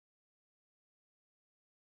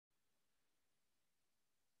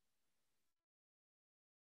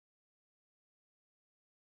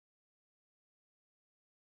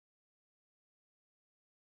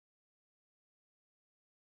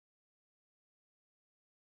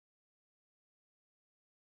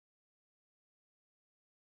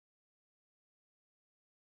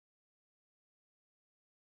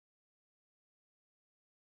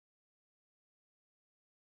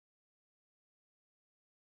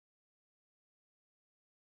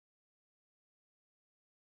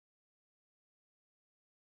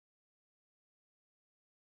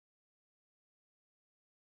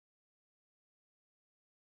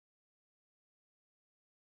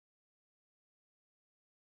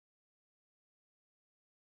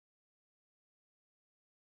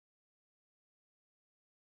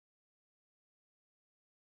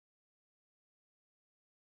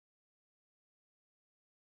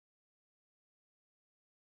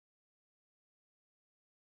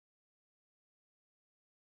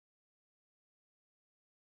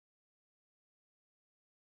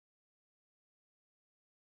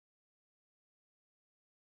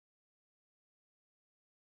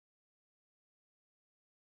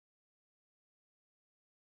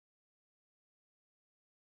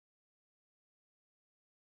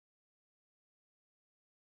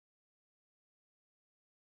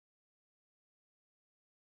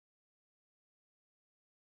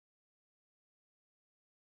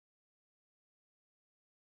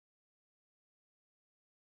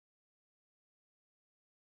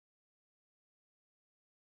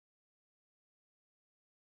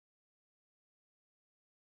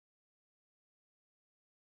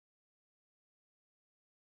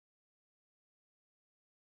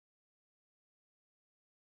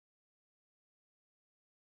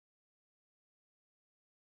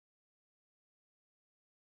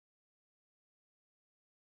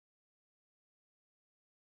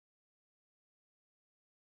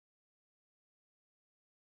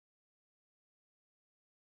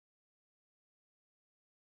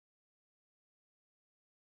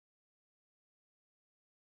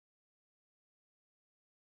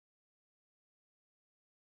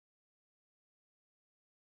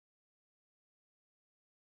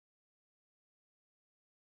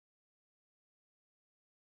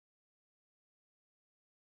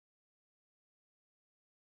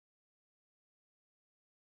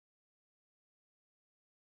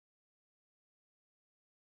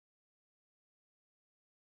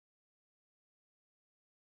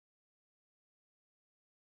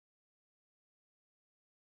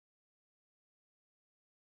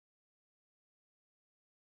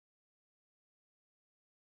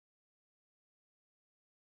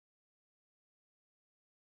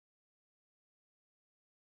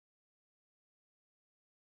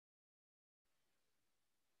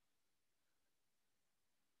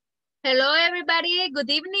Hello, everybody. Good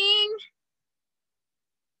evening.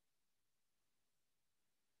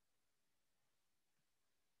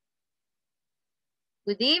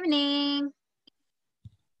 Good evening.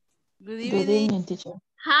 Good Good evening. evening, teacher.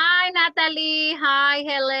 Hi, Natalie. Hi,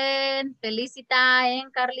 Helen, Felicita,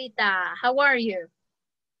 and Carlita. How are you?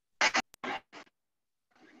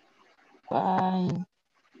 Fine.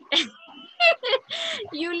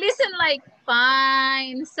 You listen like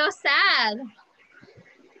fine. So sad.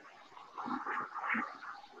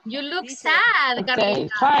 You look Teacher. sad, Okay, Carlita.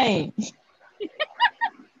 fine.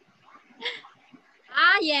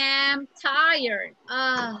 I am tired.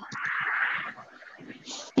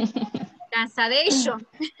 Cansadation.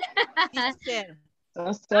 Teacher.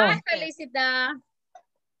 Hi, Felicita.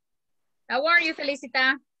 How are you,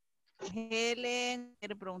 Felicita? Helen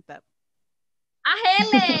quiere preguntar.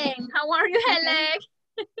 Helen. How are you, Helen?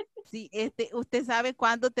 Sí, usted sabe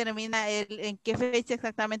cuándo termina en qué fecha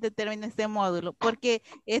exactamente termina este módulo, porque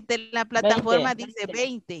la plataforma 20. dice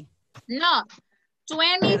 20. No,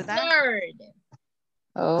 23rd.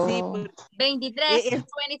 Oh. Sí, 23 to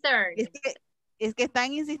 23rd. Es que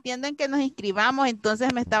están insistiendo en que nos inscribamos,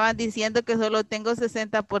 entonces me estaban diciendo que solo tengo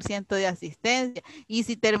 60% de asistencia y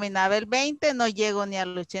si terminaba el 20 no llego ni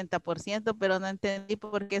al 80%, pero no entendí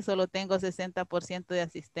por qué solo tengo 60% de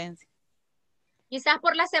asistencia. Quizás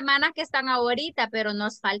por las semanas que están ahorita, pero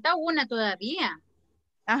nos falta una todavía.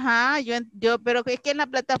 Ajá, pero es que en la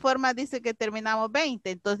plataforma dice que terminamos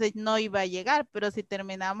 20, entonces no iba a llegar, pero si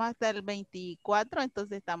terminamos hasta el 24,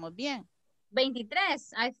 entonces estamos bien.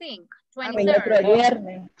 23, I think. El otro 23rd.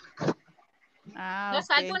 viernes. Nos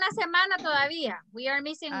falta una semana todavía. We are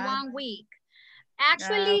missing 1 week.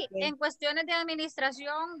 Actually, en cuestiones de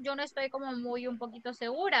administración, yo no estoy como un poquito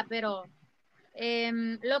segura, pero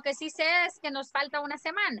lo que sí sé es que nos falta una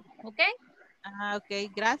semana, ¿ok?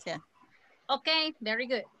 Ok, gracias. Okay, very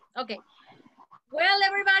good. Okay. Well,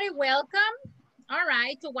 everybody, welcome. All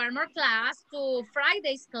right, to one more class, to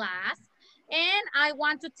Friday's class. And I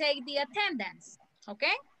want to take the attendance,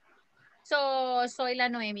 okay? So, soy la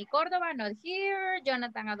Noemi Córdoba, not here.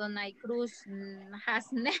 Jonathan Adonai Cruz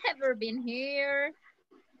has never been here.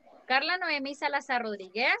 Carla Noemi Salazar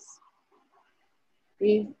Rodríguez.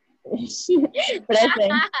 Sí.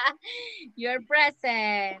 Present. You're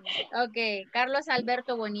present. Okay, Carlos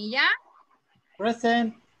Alberto Bonilla.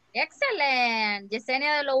 Present. Excellent.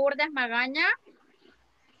 Yesenia de Lourdes Magaña.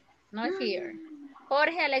 Not here.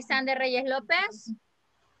 Jorge Alexander Reyes López.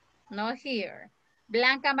 Not here.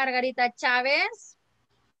 Blanca Margarita Chávez.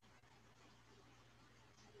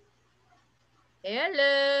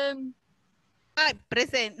 Helen. Ay,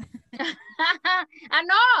 present.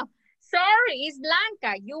 No. Sorry, it's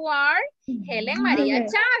Blanca. You are Helen María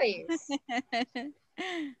Chávez.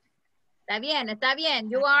 Está bien.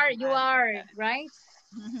 You are, right?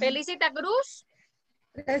 Felicita Cruz.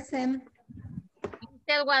 Present.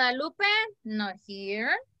 Ted Guadalupe, not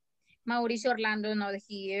here. Mauricio Orlando, not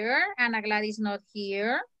here. Ana Gladys, not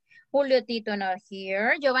here. Julio Tito, not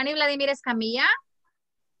here. Giovanni Vladimir Escamilla.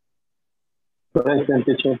 Present,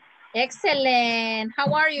 teacher. Excellent.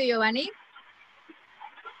 How are you, Giovanni?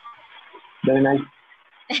 Very nice.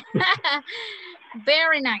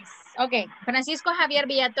 Very nice. Okay. Francisco Javier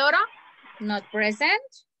Villatoro, not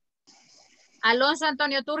present. Alonso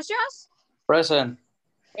Antonio Turcios. Present.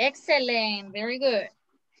 Excellent. Very good.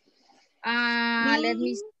 Let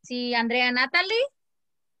me see. Andrea Natalie.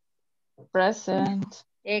 Present.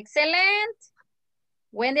 Excellent.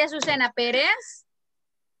 Wendy Azucena Pérez.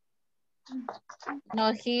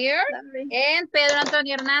 Not here. And Pedro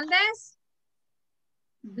Antonio Hernández.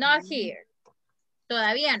 Not here.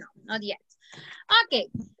 Todavía no. Not yet. Okay.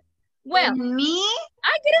 Well. Me?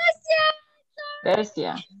 Ay,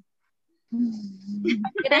 gracias.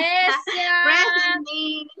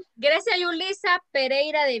 Grecia Yulisa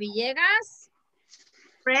Pereira de Villegas.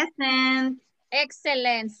 Present.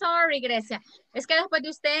 Excelente. Sorry, Grecia. Es que después de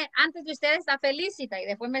usted, antes de usted está Felicita y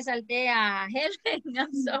después me salté a Helen.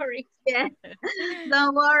 I'm sorry. Yeah.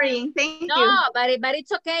 Don't worry. Thank you. No, but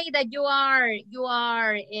it's okay that you are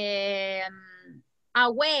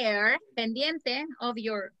aware, pendiente of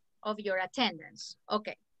your attendance.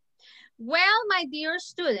 Okay. Well, my dear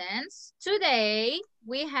students, today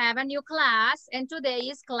we have a new class and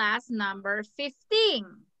today is class number 15.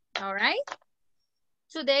 All right.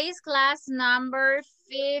 Today is class number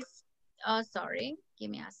 5. Oh, sorry.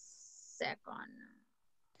 Give me a second.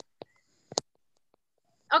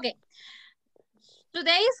 Okay.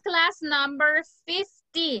 Today is class number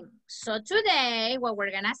 15. So today, what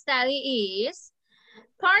we're going to study is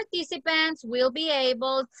participants will be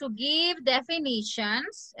able to give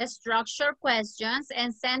definitions, structured questions,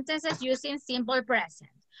 and sentences using simple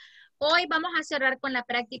present. Hoy vamos a cerrar con la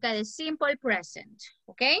práctica de simple present,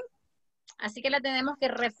 ¿ok? Así que la tenemos que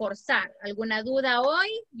reforzar. ¿Alguna duda hoy?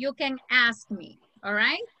 You can ask me, all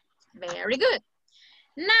right? Very good.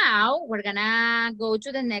 Now, we're gonna go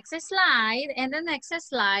to the next slide, and the next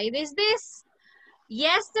slide is this.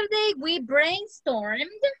 Yesterday, we brainstormed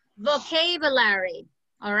vocabulary,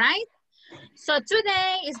 all right? So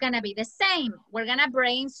today is gonna be the same. We're gonna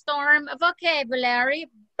brainstorm vocabulary,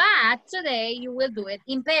 but today you will do it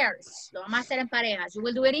in pairs. Lo vamos a hacer en parejas. You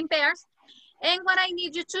will do it in pairs. And what I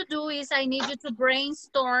need you to do is I need you to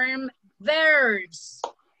brainstorm verbs.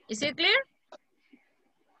 Is it clear?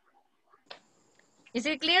 Is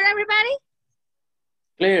it clear, everybody?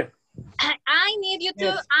 Clear. I need you to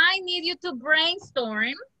Yes.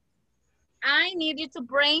 brainstorm. I need you to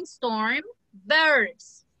brainstorm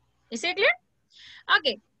verbs. Is it clear?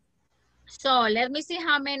 Okay. So let me see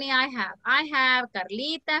how many I have. I have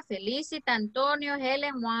Carlita, Felicita, Antonio,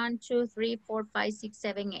 Helen, 1, 2, 3, 4, 5, 6,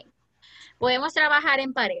 7, 8. Podemos trabajar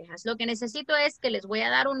en parejas. Lo que necesito es que les voy a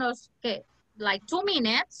dar unos, ¿qué? Like 2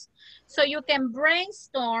 minutes. So you can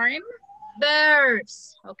brainstorm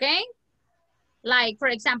verbs, okay? Like, for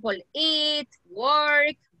example, eat,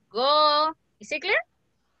 work, go. Is it clear?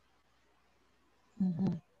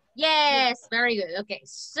 Yes, very good. Okay,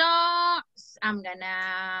 so I'm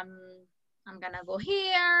gonna go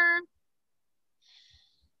here.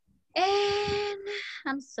 And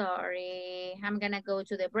I'm sorry, I'm gonna go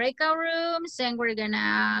to the breakout rooms and we're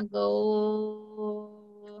gonna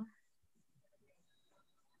go.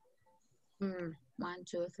 1,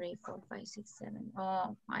 2, 3, 4, 5, 6, 7.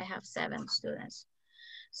 Oh, I have 7 students.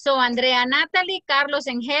 So Andrea, Natalie, Carlos,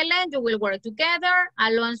 and Helen, you will work together.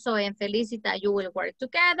 Alonso and Felicita, you will work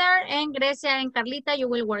together. And Grecia and Carlita, you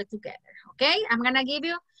will work together. Okay, I'm gonna give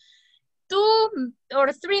you 2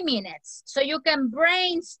 or 3 minutes so you can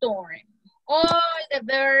brainstorm all the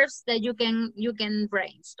verbs that you can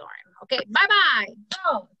brainstorm. Okay, bye-bye.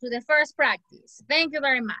 Go to the first practice. Thank you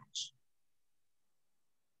very much.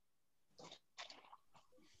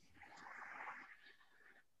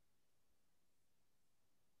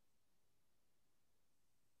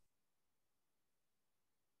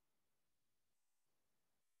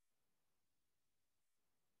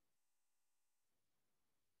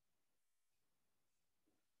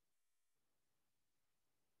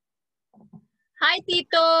 Hi,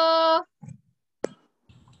 Tito.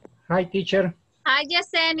 Hi, teacher. Hi,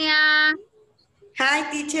 Yesenia. Hi,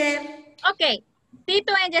 teacher. Ok,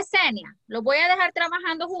 Tito y Yesenia, los voy a dejar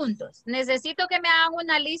trabajando juntos. Necesito que me hagan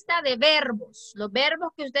una lista de verbos, los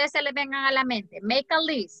verbos que ustedes se les vengan a la mente. Make a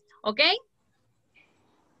list, ¿ok?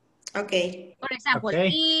 Okay. For example, Okay.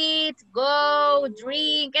 eat, go,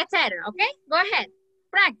 drink, etc. ¿Ok? Go ahead.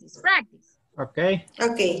 Practice, practice. Okay.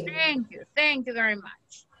 Okay. Thank you very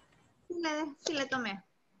much. Sí le tomé.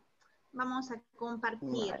 Vamos a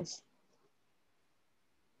compartir.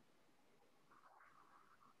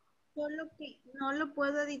 Solo que no lo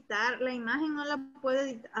puedo editar. La imagen no la puedo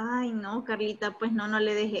editar. Ay, no, Carlita, pues no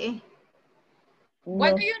le dejé.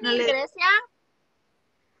 What do you No need, le- Grecia?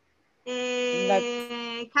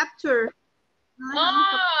 Capture.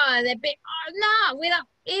 Oh, no, we don't.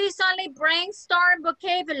 It is only brainstorm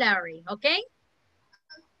vocabulary, okay?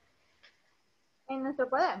 En nuestro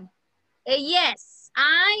cuaderno. Yes,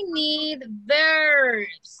 I need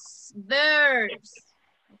verbs.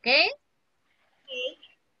 Okay?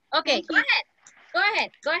 Okay, go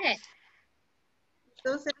ahead.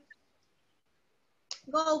 Entonces,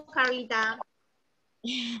 go, Carlita.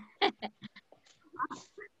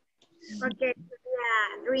 Okay,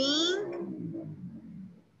 yeah. Drink,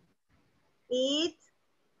 eat,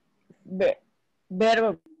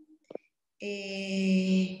 Verbo.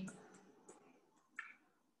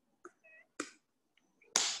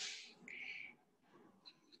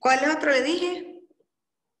 ¿cuál otro le dije?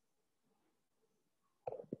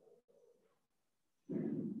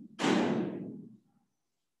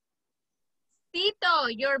 Tito,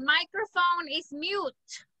 your microphone is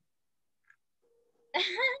mute.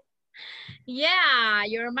 Yeah,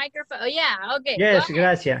 your microphone. Oh, yeah, okay. Yes, go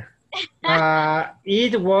ahead. gracias.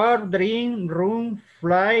 Eat, work, drink, room,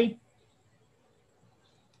 fly.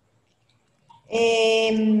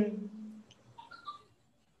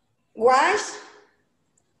 Wash,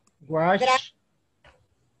 Wash.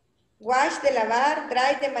 wash de lavar,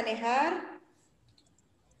 drive de manejar.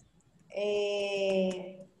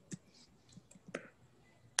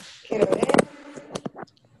 Quiero ver.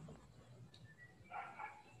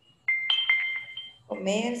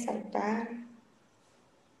 Comer, saltar.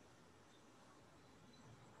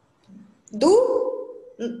 Do?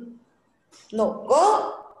 No,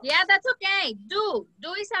 go. Yeah, that's okay. Do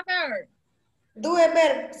is a verb. Do es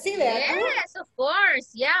verbo. Sí, vea. Yes, of course.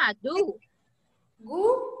 Yeah, do.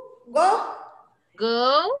 Go.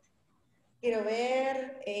 Go. Quiero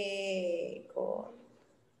ver.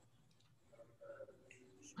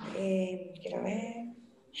 Quiero ver.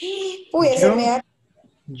 Uy, ese me ha...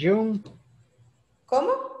 Jump.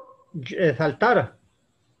 ¿Cómo? Saltar.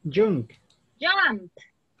 Jump. Jump.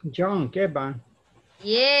 Jump, ¿qué va?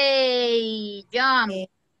 Yay. Jump.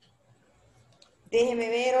 Déjeme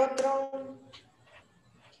ver otro.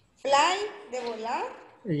 Fly, de volar.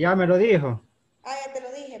 Ya me lo dijo. Ah, ya te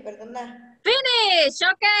lo dije, perdona. Finish.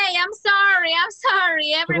 Okay, I'm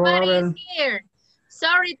sorry. Everybody is Travel. here.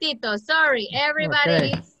 Sorry, Tito. Sorry.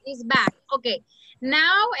 Everybody Okay. is back. Okay.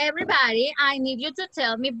 Now, everybody, I need you to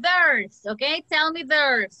tell me verbs. Okay? Tell me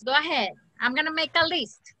verbs. Go ahead. I'm going to make a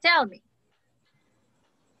list. Tell me.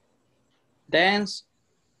 Dance,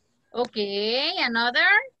 Okay. Another.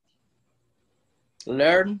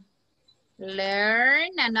 learn, Learn.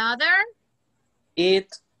 Another. eat,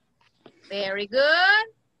 Very good.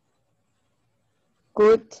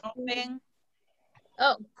 Cut, Open.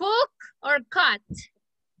 Oh, cook or cut?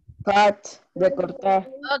 cut, de cortar.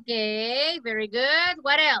 Okay. Very good.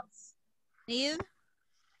 What else? Need.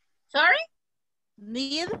 Sorry?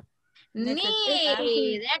 Need.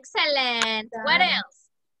 Need. Excellent. What else?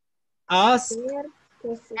 Ask.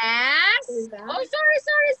 Ask. Oh,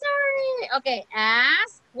 sorry. Okay.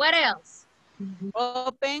 Ask. What else?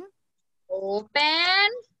 Open. Open.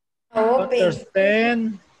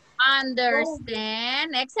 Understand.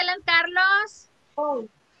 Understand. Excellent, Carlos. Go,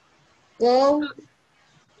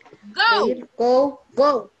 Go.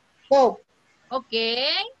 go.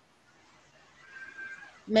 Okay.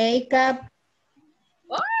 Makeup,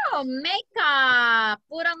 Oh, makeup.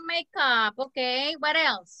 Put on makeup. Okay. What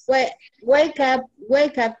else? wake up.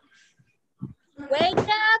 Wake up.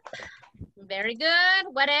 Very good.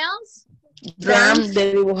 What else? Drum,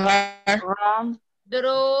 de dibujar.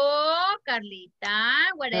 Draw.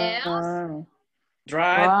 Carlita. What else?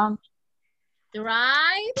 drive,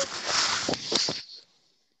 Drive.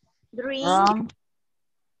 Drink.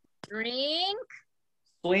 Drink.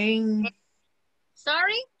 swing,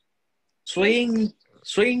 Sorry? swing,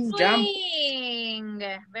 jump, Swing.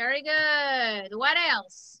 Very good. What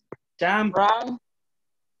else? jump,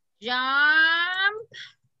 Jump.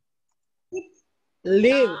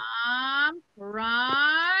 Live. Jump.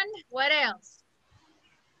 Run. What else?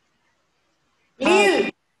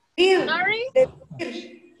 Live. Sorry?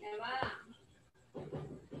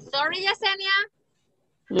 Sorry, Yesenia?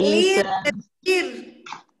 Live.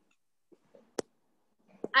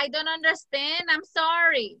 I don't understand. I'm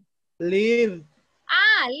sorry. Live.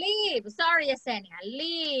 Leave. Sorry, Yesenia.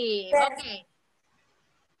 Leave. Yes. Okay.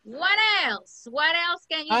 What else? What else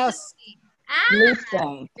can you Ask. do?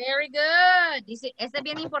 Listen. Very good. Este es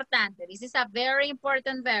bien importante. This is a very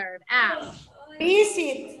important verb. Ask.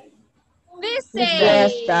 Visit. Visit. Ya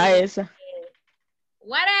está esa.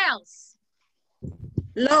 What else?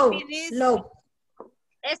 Love, Finish. love.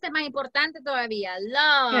 Este es más importante todavía.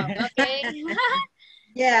 Love. Okay.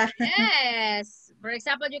 Yeah. Yes. For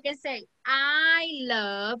example, you can say, I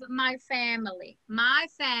love my family. My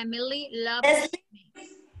family loves me.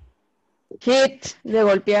 Hit, de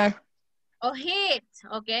golpear. Oh, hit.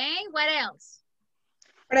 Okay. What else?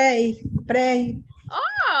 Pray.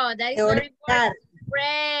 Oh, that is De very orar. important.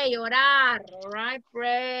 Pray, orar. All right,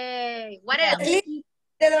 pray. What else? Sleep.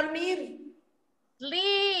 De dormir.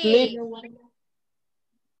 Sleep.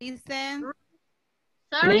 Listen.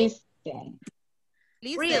 Sorry?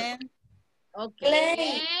 Listen.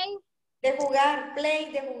 Okay. De jugar.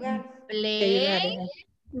 Play, de jugar. Play.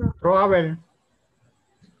 Travel.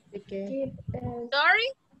 Sorry?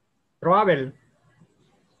 Travel.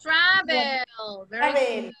 Travel. Very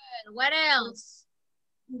good. What else?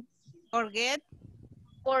 Forget.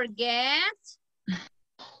 Forget.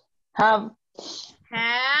 Have.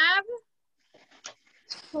 Have.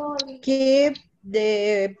 Keep,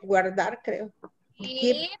 de guardar, creo.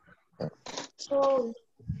 Keep.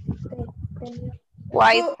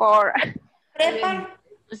 White for. Prepar.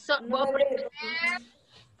 So, prepare.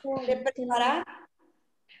 De preparar.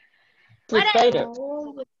 What else? Prepare.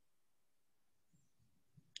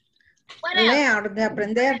 What else? Learn, de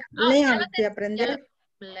aprender. Oh, Learn, de aprender.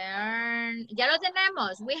 Learn. Ya lo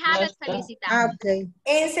tenemos. We have it, Felicita. Ok.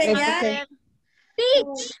 Enseñar.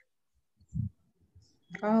 Teach.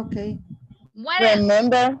 Ok. What else?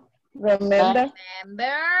 Remember. Remember.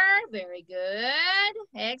 Very good.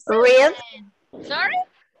 Excellent. Sorry?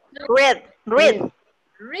 Read. Read.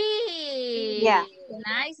 Yeah.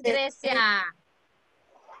 Nice, Grecia.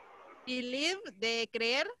 Believe, de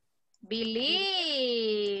creer.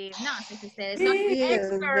 Believe. No, si ustedes son Sí,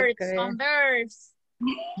 experts on verbs.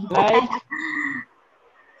 Like,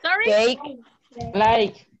 Sorry? Cake.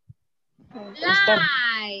 like,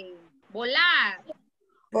 Like. Volar.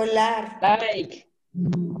 Volar. like,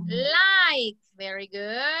 Like. Very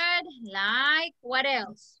good. Like. What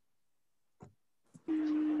else?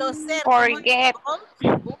 Toser. Forget.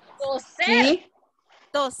 Coser. Sí.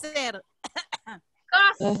 Toser.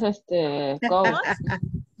 Cos. es coat.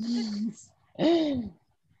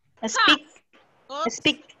 Speak. Cos.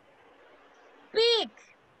 Speak.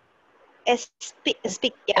 Speak.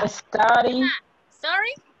 Speak. Yeah. Study,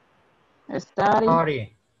 Sorry? study,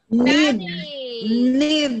 Sorry. Need. Study.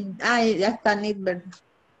 Need. Ay, ya está, need, ¿verdad?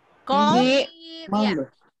 Con. Sí.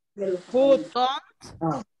 Yeah. Food.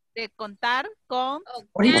 Con. De contar. Con. Oh,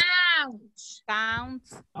 count. Count.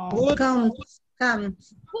 Food. Count.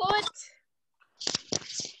 Put.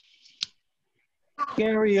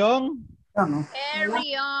 Carry on.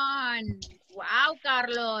 Carry on. Wow,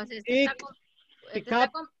 Carlos. Pick. Pick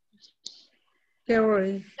up.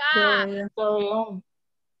 Carry. Ah. carry on.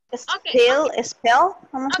 Spell.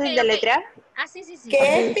 Vamos a Ok, deletrear. Ah, sí, sí, sí.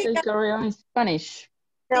 ¿Qué? Say carry on in Spanish.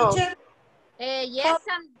 Spell. Yes,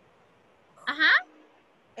 ajá.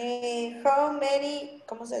 How many,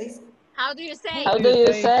 ¿cómo se dice? How do you say? How do you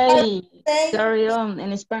say Say, carry on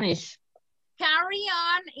in Spanish? Carry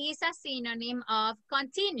on is a synonym of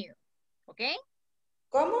continue. Okay?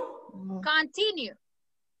 ¿cómo? Continue.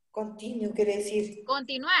 Continue quiere decir.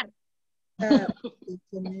 Continuar. Ah,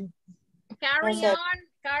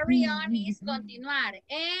 Carry on is continuar.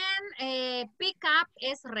 And pick up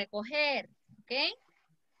es recoger. Okay?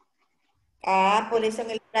 Ah, por eso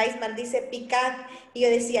en el Priceman dice picar. Y yo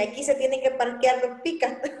decía, aquí se tienen que parquear los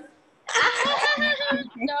picas.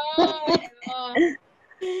 No.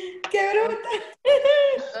 ¡Qué bruta!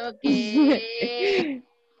 Okay.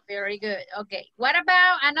 Very good. Okay. What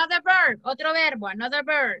about another verb? Otro verbo, another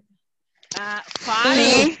verb. Fall.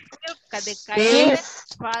 Sí. De caer.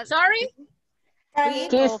 Fall. Sorry? Fall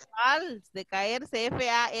o fall. De caerse.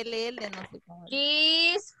 F-A-L-L. No sé cómo.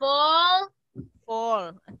 Kiss, fall.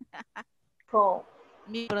 Fall. Oh.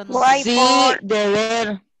 Mi pronunciación. Sí,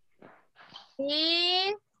 deber.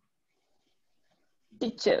 See,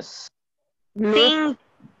 Teachers. think,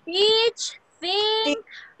 teach, think,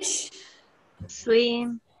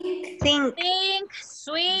 swim, think,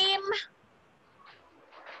 swim,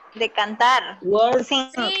 de cantar, Work.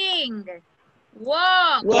 sing,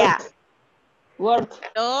 walk, Work. Yeah.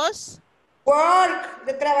 Work. Dos. Work,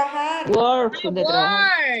 de trabajar. Work. De trabajar.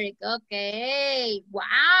 work. Okay.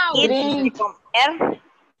 Wow. Drink. Comer.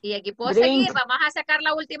 Y aquí puedo Drink. seguir. Vamos a sacar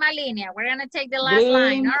la última línea. We're going to take the last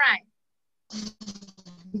line. Drink. All right.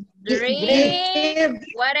 Drink. Give.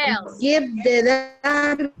 What else? Give the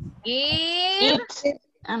dar. Give. Eat.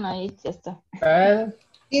 Ah, no, eat, ya está.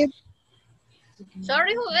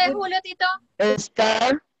 Sorry, Julio Tito.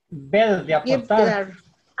 Estar. Bet de Give the apostar.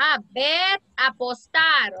 dar. Bet,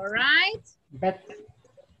 apostar. All right. Bet.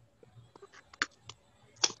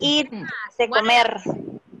 Eat, de What comer.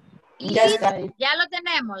 Ya Eat. está. Ya lo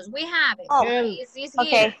tenemos. We have it. Oh, It's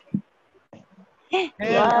here. Okay.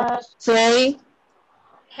 Brush. Say.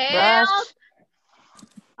 Help.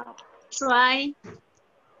 Try.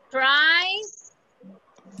 Try.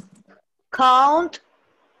 Count.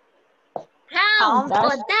 Count. Count.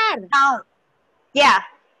 Contar. Count. Yeah.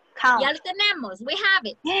 Count. Ya lo tenemos. We have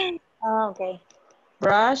it. Oh, okay.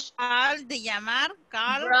 Brush. Call. De llamar.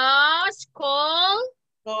 Call. Brush. Call.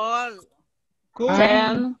 Call.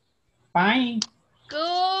 Ten. Fine.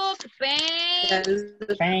 Cook.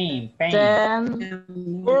 Paint. Pain. Pain.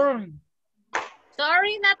 Ten. Burn.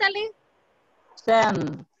 Sorry, Natalie.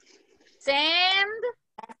 Ten. Send.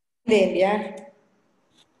 De enviar.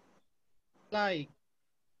 Like.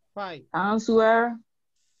 Fight. Answer.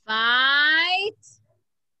 Fight.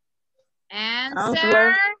 Answer.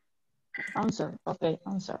 Answer. Answer. Okay,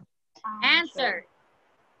 answer. Answer.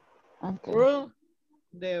 Okay. Burn.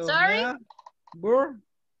 De Sorry? hornear. Burn.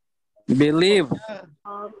 Believe.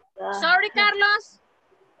 Sorry, Carlos.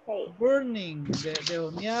 Burning. De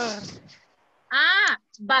hornear.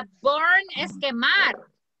 But burn es quemar.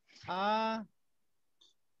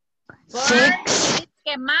 Burn is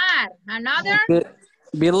quemar. Another?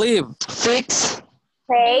 Believe. Six.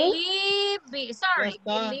 Believe. Sorry. Ya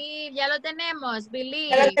está. Believe. Ya lo tenemos.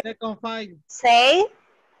 Believe. Second five. Say.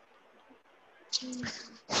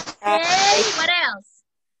 Say. What else?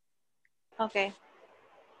 Okay.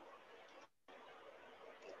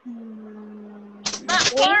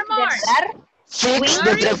 Four more. Six.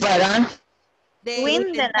 Sorry? preparar. De Win, de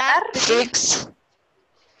intentar. nadar. Six.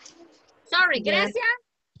 Sorry, Grecia.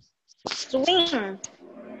 Swim.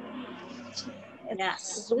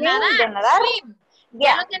 Yes. Swim, Nadar, de nadar. swim. Ya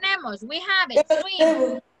Yeah. lo tenemos. We have it.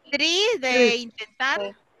 Swim. Three de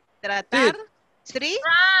intentar, tratar. Three,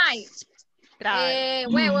 Try. try.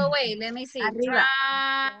 Wait. Let me see. Arriba.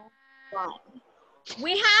 Try.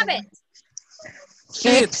 We have it.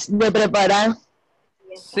 Sit. De preparar.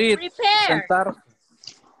 Sit. Prepare. Sentar.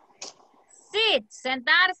 Sit.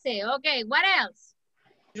 Sentarse. Okay. What else?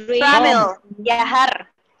 Travel, viajar.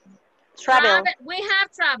 Travel. We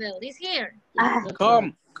have travel. It's here.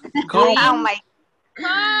 Come. Oh my.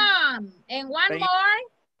 Come. And one Thank- more.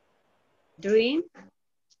 Dream.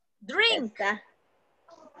 Drink.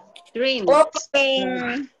 Dream. Open.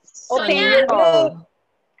 Open Soñar. your book.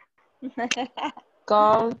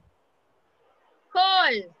 Call.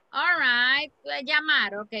 Call. All right.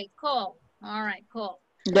 Llamar. Okay. Call. All right. Call.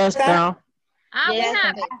 Ya está. We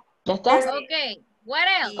have it. ¿Ya está? Okay. What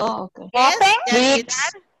else? Oh, ok. Guess, Open. de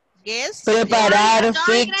adivinar. Guess. Preparar,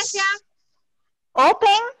 Sorry, fix. Grecia.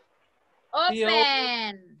 Open.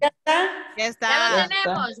 Open. Ya Ya está. lo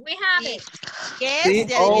tenemos. We have it. Guess, Sí,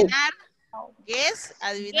 de oh. adivinar. Guess,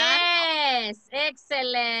 adivinar. Yes.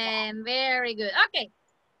 Excellent. Very good. Okay.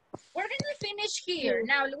 We're going to finish here.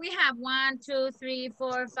 Now we have 1, 2, 3,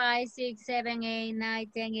 4, 5, 6, 7, 8, 9,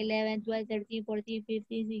 10, 11, 12, 13, 14,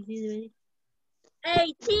 15, 16, 17,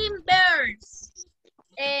 18 verbs.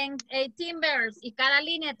 And 18 verbs. Y cada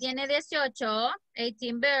línea tiene 18.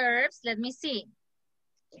 18 verbs. Let me see.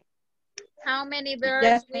 How many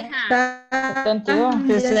verbs we have?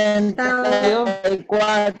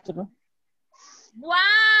 64.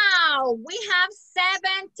 Wow, we have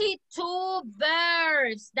 72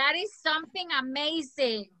 verbs. That is something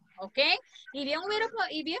amazing, okay? Y bien hubiéramos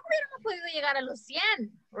podido llegar a los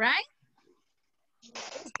 100, right?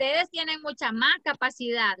 Ustedes tienen mucha más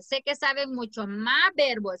capacidad. Sé que saben mucho más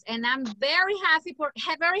verbos, and I'm very happy for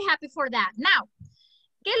that. Now,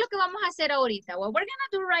 ¿qué es lo que vamos a hacer ahorita? What we're gonna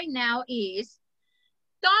do right now is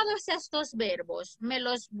todos estos verbos me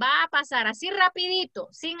los va a pasar así rapidito,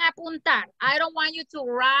 sin apuntar. I don't want you to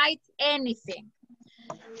write anything.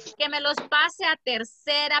 Que me los pase a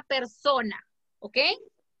tercera persona, ¿ok?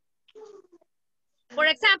 For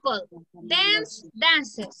example, dance,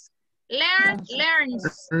 dances. Learn,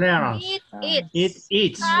 learns. Learns. Eat, It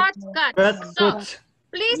eats. cut, cuts. But So, good.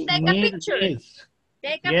 please take a Need picture. is.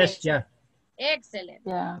 Take a Yes, picture. yeah. Excellent.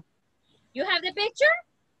 Yeah. You have the picture?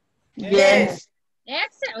 Yes.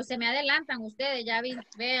 Excellent. O se me adelantan ustedes, ya vi.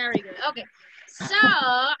 Very good. Okay. So,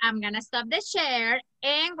 I'm going to stop the share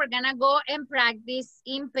and we're going to go and practice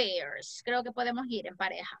in pairs. Creo que podemos ir en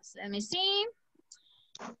parejas. Let me see.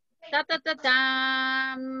 Ta, ta, ta,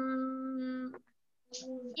 ta.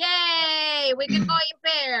 Yay, we can go in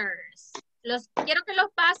pairs. Quiero que los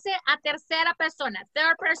pase a tercera persona,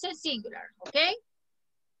 third person singular, okay?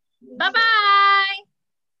 Bye-bye.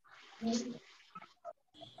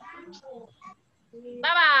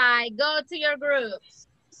 Bye-bye. Go to your groups.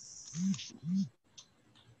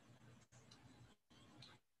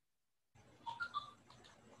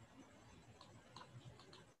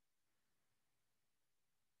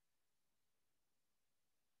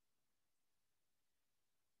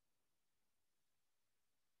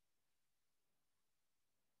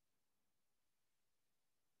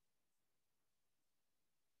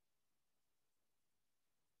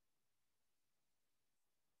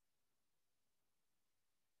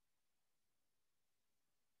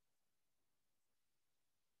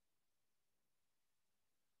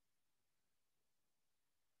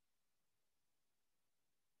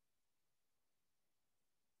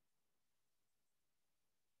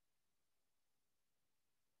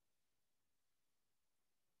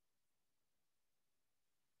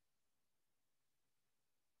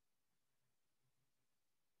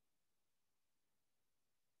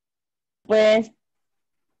 Pues,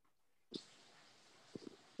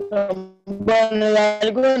 bueno, de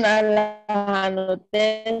algunas las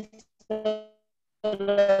anoté,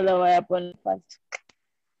 solo lo voy a poner fácil.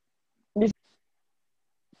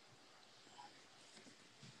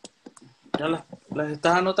 ¿Ya las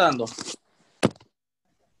estás anotando?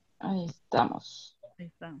 Ahí estamos. Ahí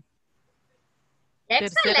está.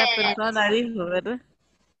 Tercera Excellent. persona dijo, ¿verdad?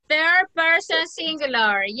 Third person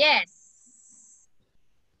singular, yes.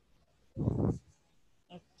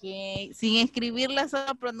 Ok. Sin escribirla,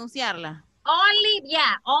 solo pronunciarla. Only,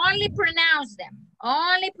 yeah, only pronounce them.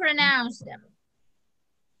 Only pronounce them.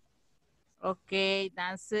 Ok,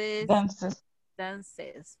 dances. Dances.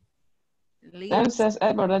 Dances. Dances,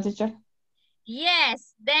 ¿verdad, teacher?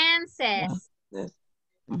 Yes, dances. Yes.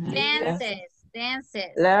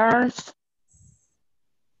 Dances. Learns.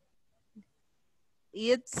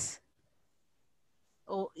 It's.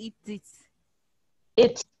 O it is.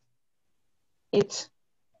 It. It.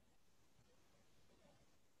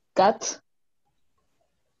 Cat.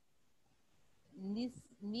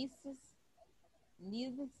 Nieces.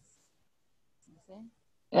 No sé.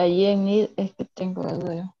 Allí en need es que tengo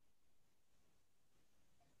algo.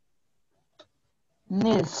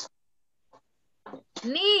 Needs.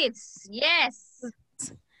 Needs, yes.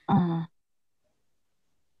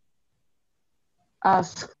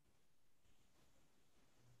 Ask.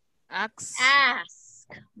 Ask. Ask.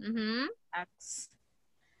 Mhm. Ask.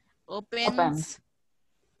 Opens.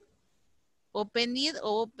 Open it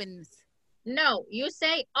or opens? No, you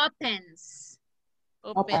say opens.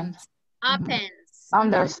 Opens. Opens.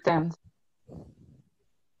 Understand.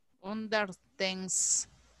 Understands.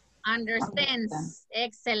 Understands.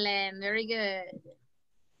 Excellent. Very good.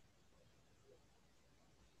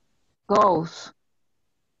 Goes.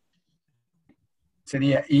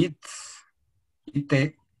 Sería eats.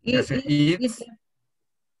 Eats.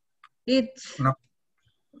 It's. No,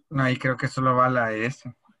 no, ahí creo que solo va la S.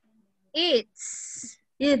 It's.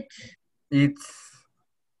 It's. It's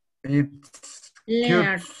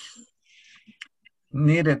Learn.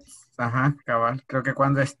 needed. Ajá, cabal. Creo que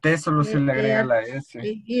cuando esté solo se le agrega la S.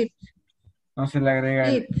 It. No se le agrega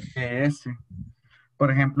el ES.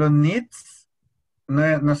 Por ejemplo, needs,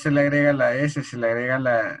 no se le agrega la S, se le agrega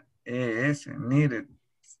la ES. Needed.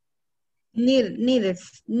 Needed.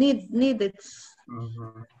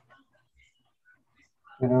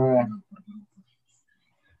 Pero,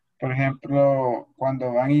 por ejemplo,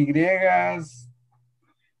 cuando van Y,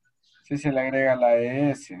 sí se le agrega la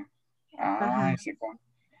ES. Ah, ese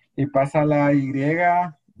y pasa la Y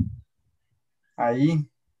ahí.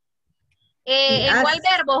 ¿En cuál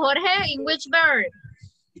verbo, Jorge? ¿En which verb?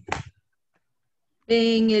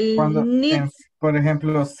 En el Cuando, por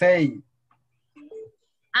ejemplo, say.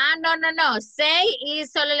 Ah, no. Say y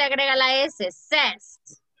solo le agrega la S. Says.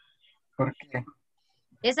 ¿Por qué?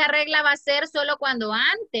 Esa regla va a ser solo cuando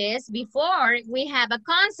antes, before, we have a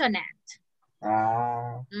consonant.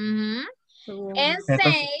 Ah. And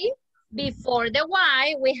say, before the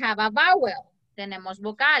Y, we have a vowel. Tenemos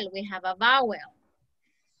vocal, we have a vowel.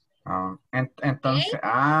 Entonces,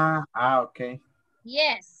 ok.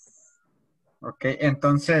 Yes. Ok,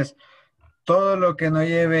 entonces, todo lo que no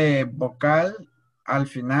lleve vocal, al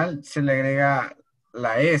final se le agrega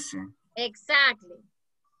la S. Exactly.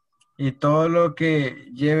 Y todo lo que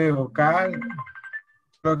lleve vocal,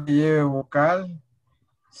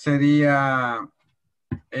 sería,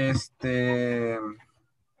 es.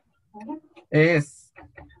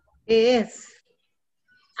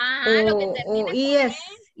 Ajá, lo que termina con ES.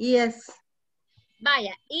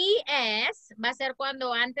 Vaya, ES va a ser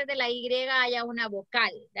cuando antes de la Y haya una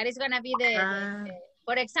vocal. That is going to be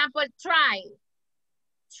for example, try.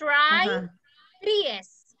 Try,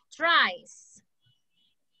 tries.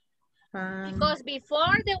 Because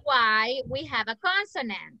before the Y, we have a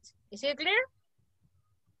consonant. Is it clear?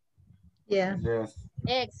 Yeah. Yes.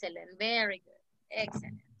 Excellent, very good.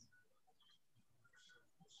 Excellent.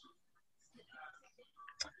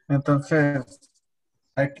 Entonces,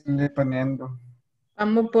 hay que irle poniendo.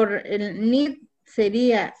 Vamos por el need,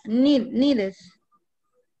 sería needed.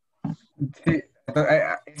 Sí,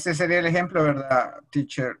 ese sería el ejemplo, ¿verdad,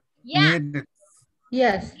 teacher? Yeah. Needed.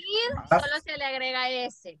 Yes. Need solo se le agrega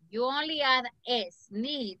S. You only add S.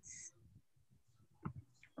 Needs.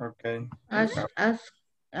 Ok. Ask.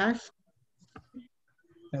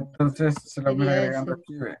 Entonces, se lo vamos Sería agregando ese.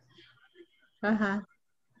 aquí, ¿ve? Ajá.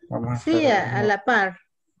 Vamos a Sí, hacer a la par.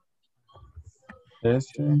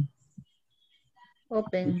 S.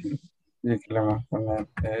 Open. Y aquí le vamos a poner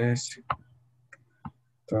S.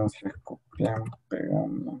 Entonces, copiamos,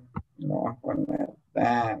 pegamos. Le vamos a poner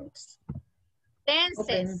dance.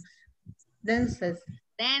 Tenses. Dances.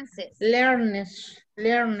 Learns.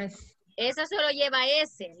 Esa solo lleva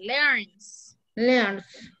S. Learns.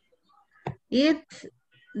 It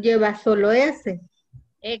lleva solo S.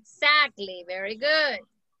 Exactly. Very good.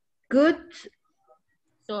 Good.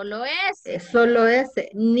 Solo S. Solo S.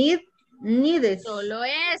 Needed. Solo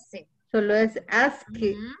S. Solo S. Ask.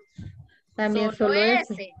 También solo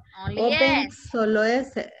S. Only Open. S. Solo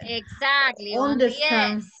S. Exactly.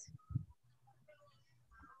 Understand.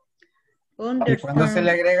 ¿Y cuándo se le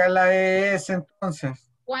agrega la ES entonces?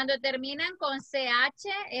 Cuando terminan con CH,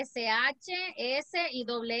 SH, S y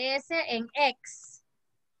doble S en X.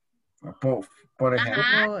 Por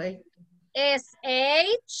ejemplo.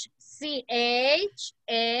 SH, CH,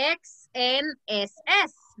 X, N,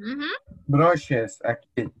 SS. Brushes,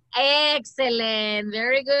 aquí. Excellent,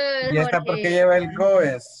 very good. ¿Y esta por qué lleva el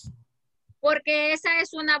goes? Porque esa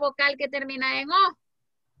es una vocal que termina en O.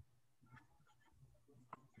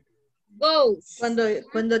 Goes.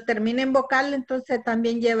 Cuando termina en vocal, entonces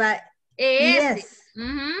también lleva ES. yes.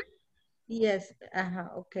 Ujú. Yes,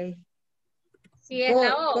 ajá, ok. Sí, es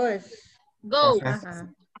la O. Goes. Goes. Entonces,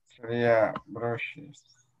 Ajá. sería brushes.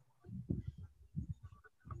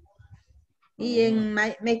 Y en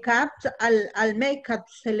makeup, al makeup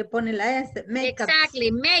se le pone la S. Makeup.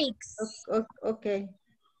 Exactly, makes. Ok.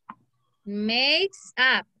 Makes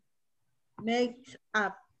up. Makes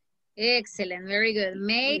up. Excellent, very good.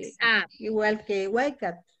 Makes up. Igual que wake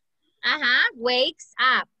up. Ajá, wakes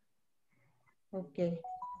up. Ok.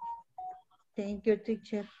 Thank you,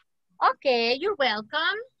 teacher. Okay, you're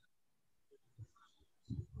welcome.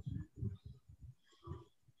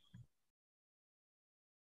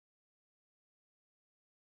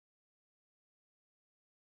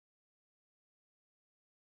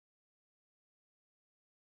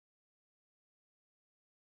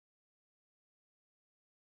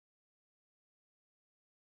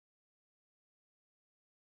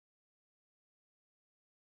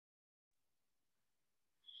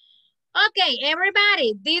 Okay,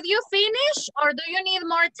 everybody, did you finish or do you need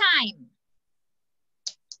more time?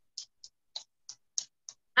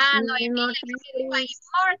 No, more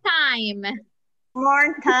time.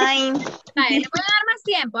 More time. Vale, le voy a dar más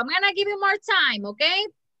tiempo. I'm gonna give you more time, okay?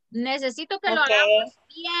 Necesito que lo Okay. hagamos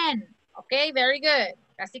bien. Okay, very good.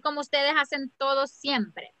 Así como ustedes hacen todo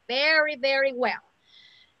siempre. Very, very well.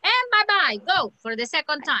 And bye-bye. Go for the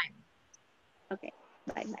second time. Okay,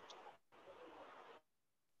 bye-bye.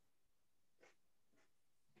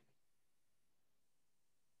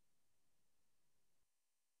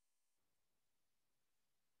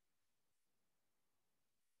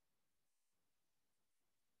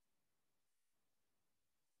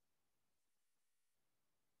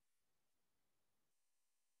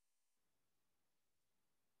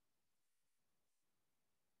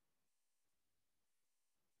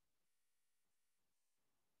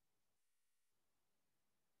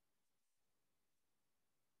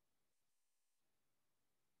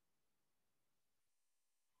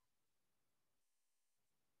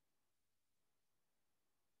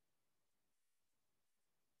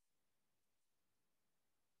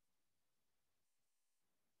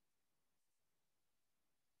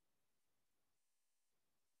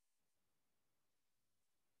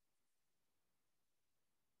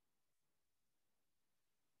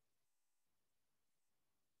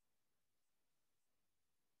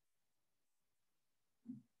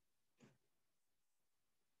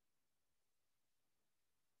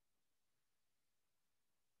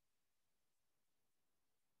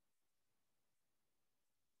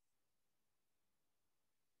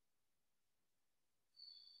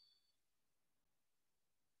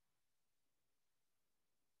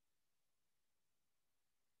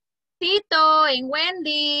 Tito and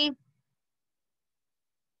Wendy.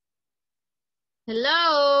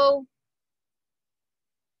 Hello.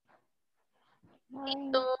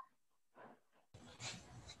 Tito.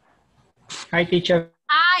 Hi, teacher.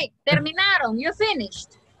 Hi, terminaron. You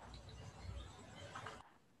finished.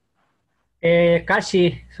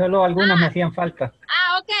 Casi, solo algunas me hacían falta.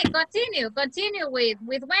 Okay. Continue with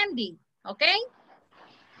Wendy. Okay.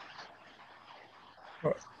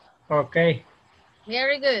 Ok.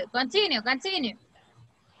 Very good. Continue.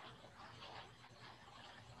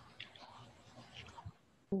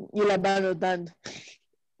 Y las va anotando.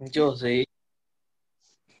 Yo sí.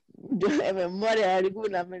 Yo de memoria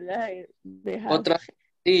alguna me las he dejado. Otra.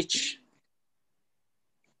 Teach.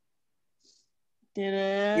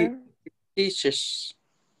 Tiene... Teaches.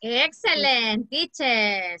 Excellent.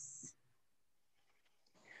 Teachers.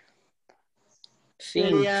 Think.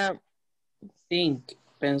 Sería... Think.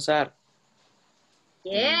 Pensar.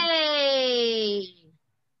 Yay.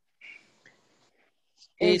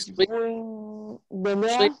 Es de nuevo.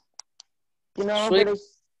 No, Sweet. pero...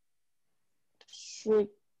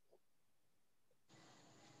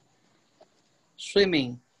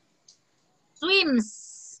 Swimming.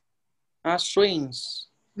 Swims. Swims.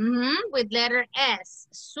 With letter S.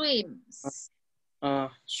 Swims.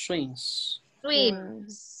 Swings.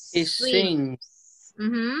 Swims. He sings.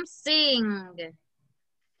 Sing.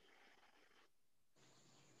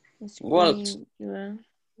 Walks.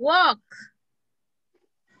 Walk.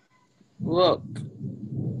 Walk.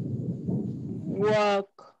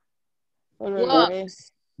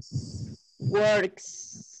 Walks.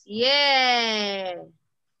 Works. Yeah.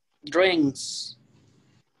 Drinks.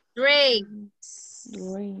 Drinks.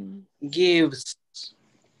 Gives.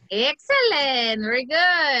 Excellent. Very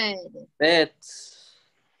good. Bets.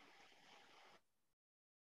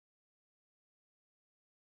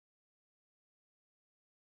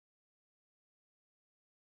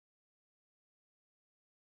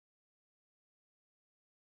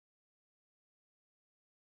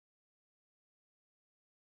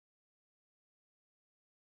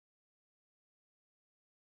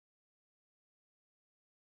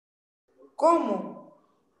 ¿Cómo?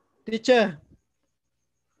 Teacher.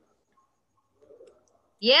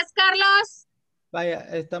 Yes, Carlos. Vaya,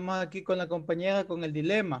 estamos aquí con la compañera con el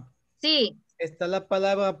dilema. Sí. Está la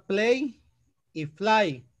palabra play y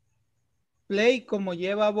fly. Play, como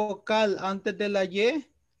lleva vocal antes de la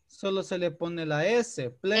Y, solo se le pone la S.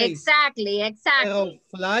 Play. Exactly. Pero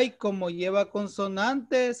fly, como lleva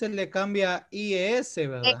consonante, se le cambia IS,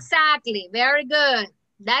 ¿verdad? Exactly. Very good.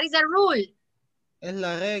 That is a rule. Es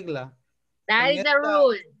la regla. That En is the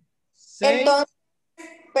rule. Entonces,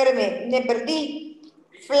 espérame, me perdí.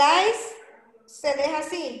 Flies se deja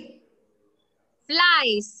así.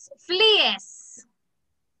 Flies. Flees.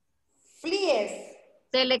 Flies.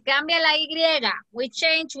 Se le cambia la Y. We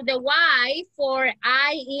change the Y for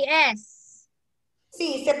IES.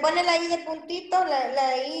 Sí, se pone la I de puntito,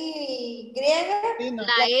 la I griega.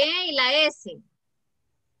 La E y la S.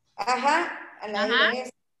 Ajá, a la I y la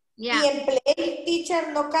S. Yeah. Y en play, teacher,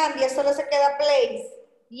 no cambia, solo se queda place.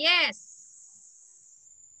 Yes.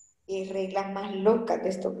 Y reglas más locas de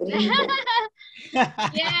estos gringos.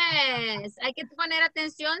 Yes. Hay que poner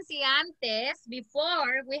atención si antes,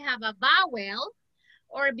 before we have a vowel,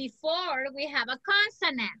 or before we have a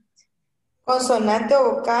consonant. Consonante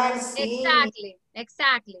o vocal, sí.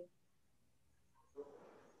 Exactly.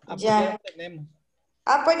 Ya. Tenemos.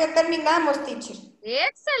 Pues ya terminamos, teacher.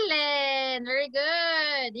 Excellent. Very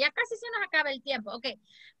good. Ya casi se nos acaba el tiempo. Okay.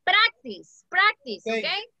 Practice,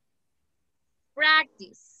 okay?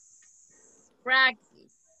 Practice.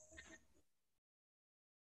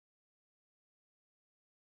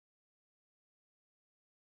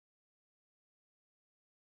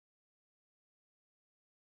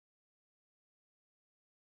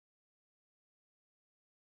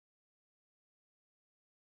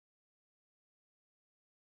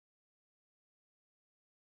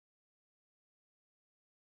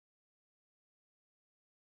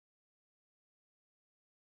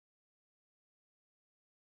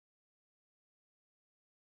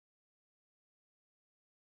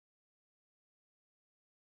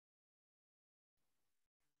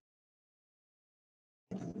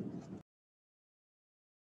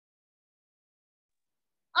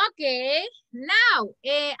 Okay, now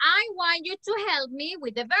I want you to help me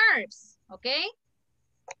with the verbs, okay?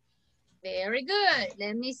 Very good.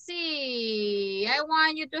 Let me see. I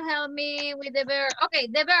want you to help me with the verb. Okay,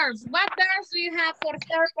 the verbs. What verbs do you have for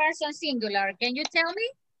third person singular? Can you tell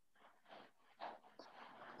me?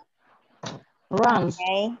 Runs.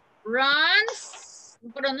 Okay. Runs.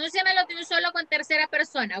 Pronúnciamelo de un solo con tercera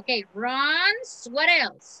persona. Okay, runs. What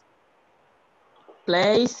else?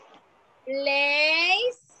 Plays.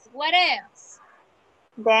 Plays. What else?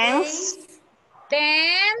 Dance.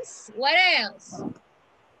 Dance. What else?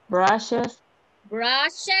 Brushes.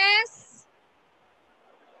 Brushes.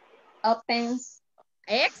 Opens.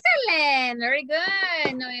 Excellent. Very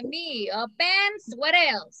good, Noemi. Opens. What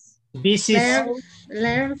else? Visits.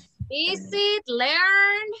 Learn. Visit.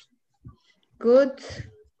 Learn. Good.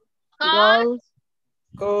 Call.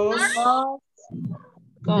 Goes. Love.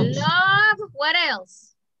 What else?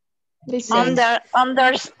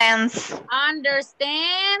 Understands.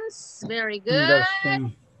 Understands. Very good.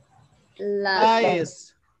 Understand.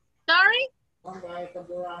 Flies. Sorry? Flies.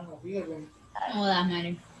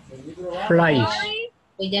 Sorry?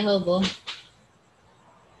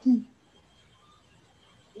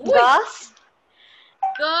 Goes.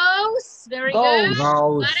 Goes. Very Goes. good.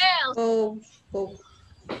 Goes. What else?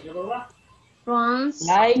 Runs.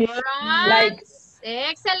 Runs.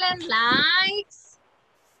 Excellent. Likes.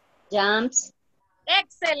 Jumps.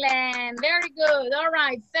 Excellent. Very good. All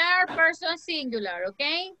right. Third person singular.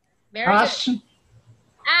 Okay. Very As. good.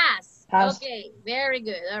 As. As. Okay. Very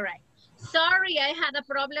good. All right. Sorry, I had a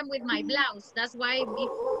problem with my blouse. That's why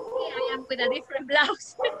I am with a different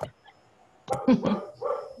blouse.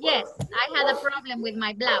 Yes, I had a problem with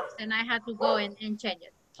my blouse and I had to go and change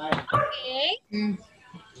it. Okay.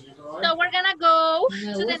 So we're gonna go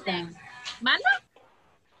to the next. ¿Manda?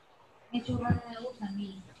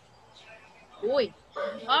 Uy.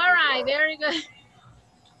 All right, very good.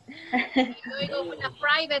 We're going with a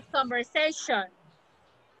private conversation.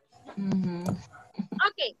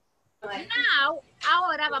 Okay. Now,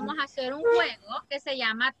 ahora vamos a hacer un juego que se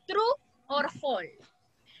llama True or False.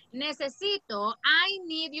 I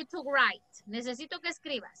need you to write. Necesito que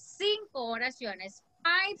escribas 5 oraciones,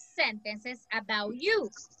 5 sentences about you.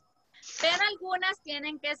 Pero algunas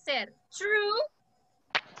tienen que ser true,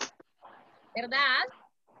 ¿verdad?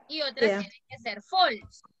 Y otras tienen que ser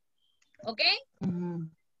false. ¿Ok?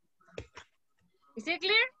 ¿Is it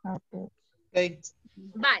clear? Okay.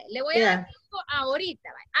 Vale, le voy a dar tiempo ahorita.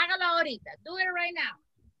 Vale. Hágalo ahorita. Do it right now.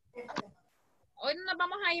 Hoy no nos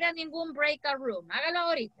vamos a ir a ningún breakout room. Hágalo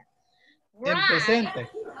ahorita. En presente.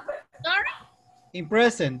 Sorry? In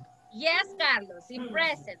present. Yes, Carlos, in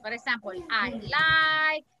present. For example, I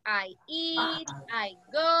like, I eat, I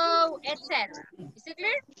go, etc. Is it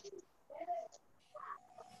clear?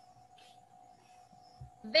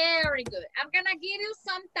 Very good. I'm going to give you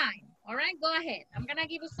some time. All right, go ahead. I'm going to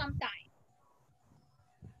give you some time.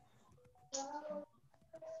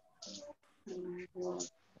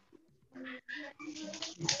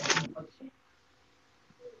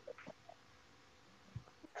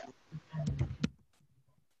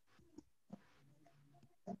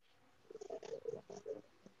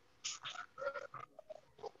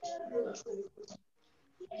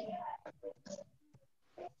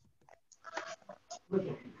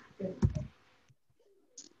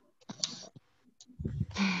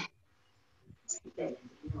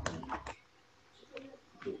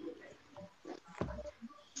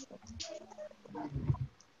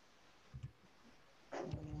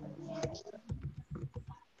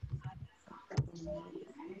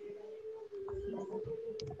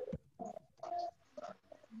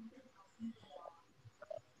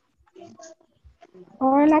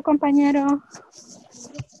 Hola, compañero.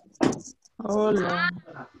 Hola.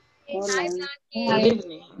 Hi, Blanqui. Good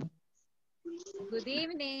evening. Good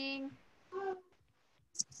evening.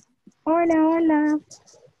 Hola, hola.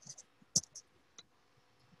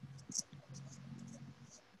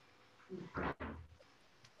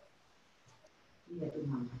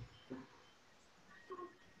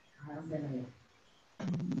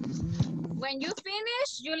 When you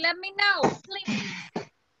finish, you let me know, please.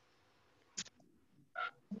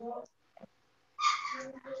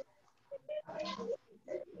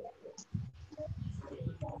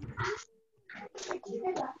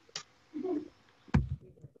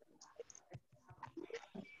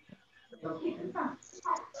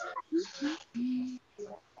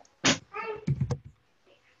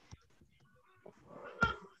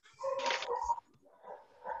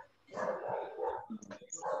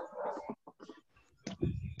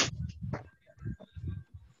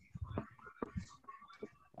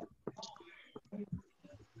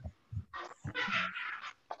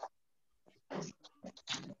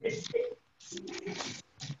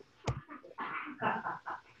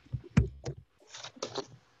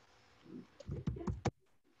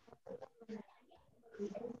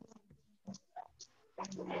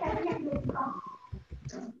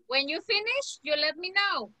 When you finish, you let me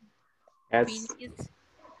know. Yes.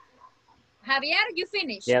 Javier, you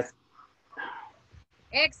finished? Yes.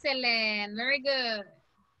 Excellent. Very good.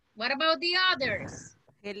 What about the others?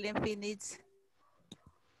 Helen finished.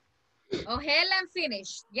 Oh, Helen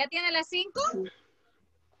finished. ¿Ya tiene las 5?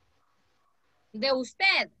 De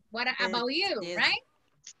usted. What about you, yes. right?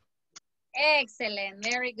 Excellent.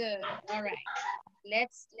 Very good. All right.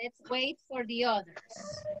 Let's wait for the others.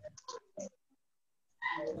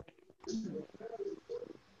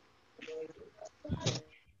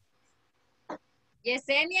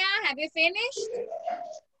 Yesenia, have you finished?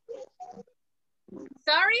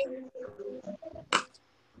 Sorry?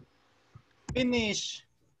 Finish.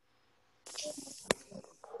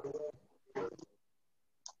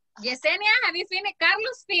 Yesenia, have you finished?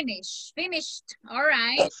 Carlos finished. Finished. All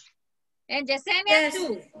right. And Yesenia Yes.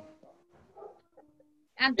 too.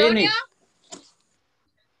 Antonio? Finish.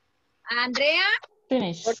 Andrea?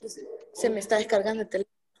 Finish. Se me está descargando el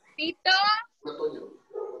teléfono. Tito?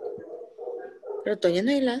 Pero Toño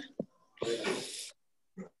no hay la.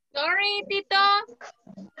 Sorry, Tito.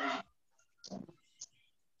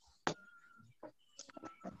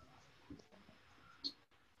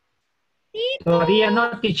 Tito. Todavía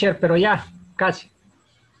no, teacher, pero ya, casi.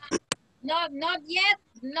 No, not yet,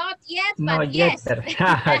 but Not yes. yet,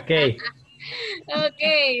 but okay.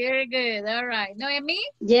 Okay, very good. All right. Noemi?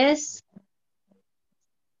 Yes.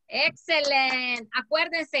 Excelente.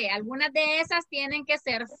 Acuérdense, algunas de esas tienen que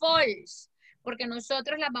ser false, porque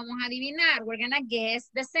nosotros las vamos a adivinar. We're going to guess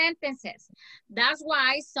the sentences. That's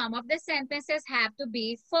why some of the sentences have to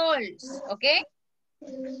be false, okay?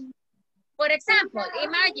 For example,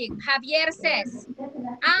 imagine Javier says,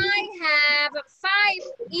 I have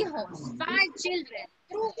 5 hijos, 5 children.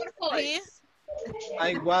 True or false?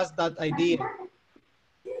 I was that idea.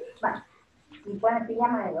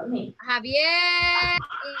 Javier,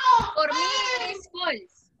 for me is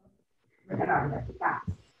false.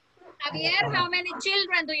 Javier, how many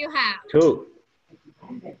children do you have? 2.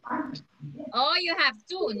 Oh, you have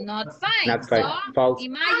 2, not 5. Not 5. So, False.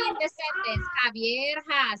 imagine the sentence, Javier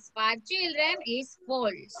has 5 children is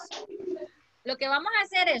false. Lo que vamos a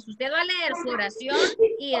hacer es, usted va a leer su oración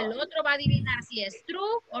y el otro va a adivinar si es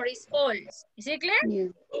true or is false. Is it clear?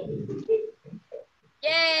 Yeah.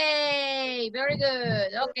 Yay, very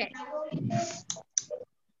good. Okay.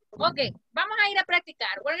 Okay, vamos a ir a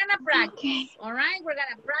practicar. We're gonna practice. All right, we're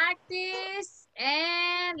gonna practice.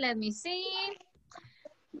 And let me see.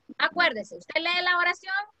 Acuérdese, usted lee la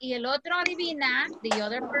oración y el otro adivina, the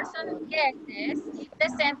other person guesses if the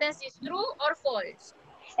sentence is true or false.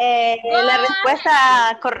 La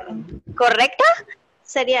respuesta correcta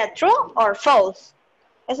sería true or false.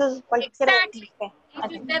 Eso es cualquiera. Exactly.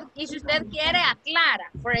 Y si usted quiere,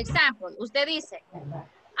 aclara. For example, usted dice,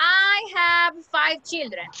 I have 5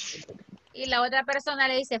 children. Y la otra persona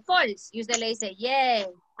le dice false. Y usted le dice, yeah,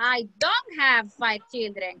 I don't have 5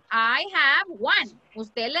 children. I have 1.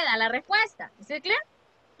 Usted le da la respuesta. ¿Es clear?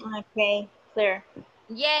 Okay, clear.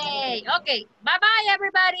 Yay. Okay. Bye-bye,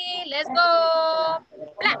 everybody. Let's go.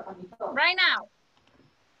 Blah. Right now.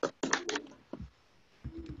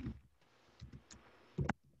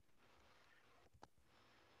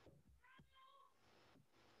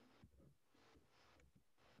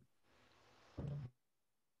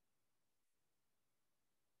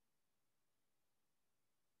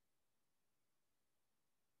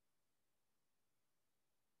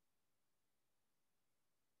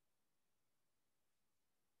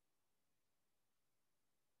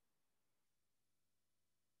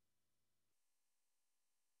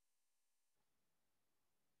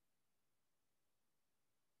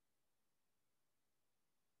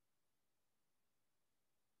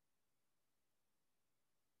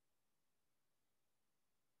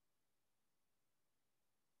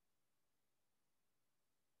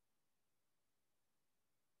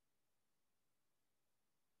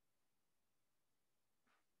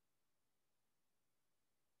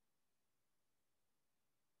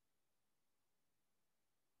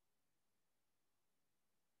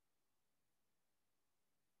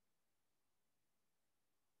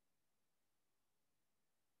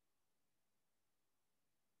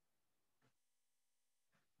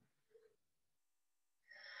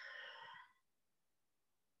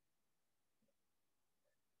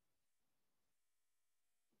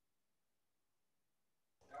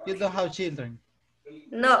 You don't have children.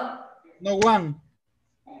 No. No one.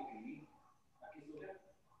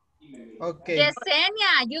 Okay.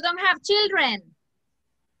 Yesenia, you don't have children.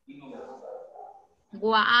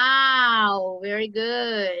 Wow, very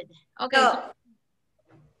good. Okay. No.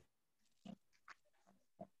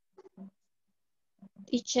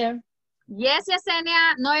 Teacher. Yes,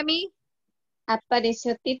 Yesenia, Noemi.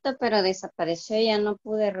 Apareció Tito, pero desapareció. Ya no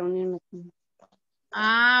pude reunirme con él.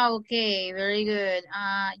 Ah, ok, very good.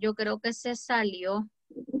 Yo creo que se salió.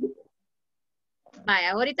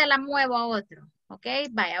 Vaya, ahorita la muevo a otro. Ok,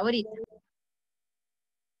 vaya, ahorita.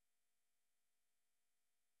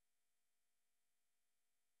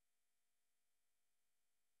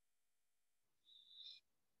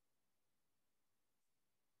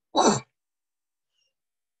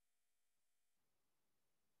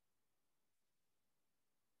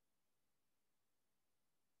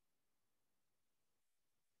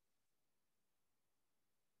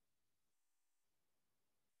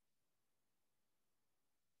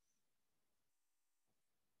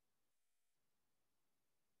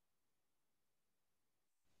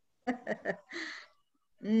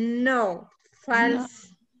 No, false. No,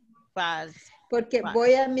 false. Porque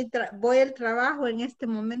False. voy al trabajo en este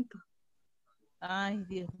momento. Ay,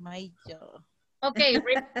 Dios mío. Okay,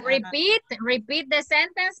 repeat the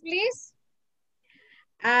sentence, please.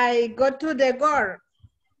 I go to the work.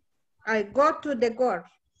 I go to the work.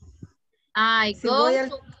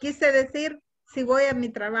 Quise decir, si voy a mi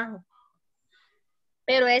trabajo.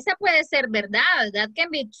 Pero esa puede ser verdad. That can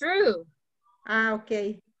be true. Ah,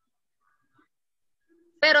 ok.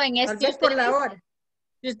 Pero en este Tal vez por la hora.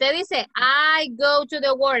 Si usted dice, I go to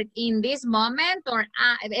the work in this moment,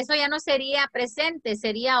 eso ya no sería presente,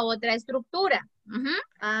 sería otra estructura.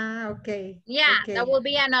 Ah, ok. Yeah, okay. that will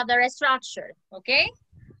be another structure, okay?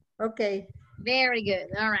 Okay. Very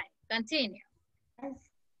good, all right, continue.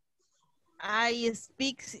 I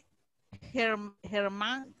speak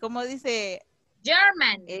German, ¿cómo dice?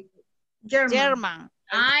 German. German.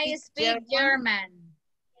 I speak German.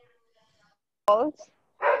 False.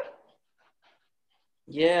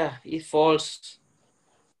 Yeah, it's false.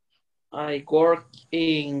 I work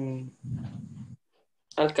in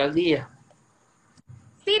Alcaldía.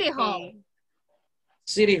 City Hall.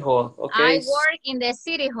 City Hall, okay. I work in the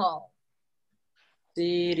City Hall.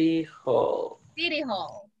 City Hall. City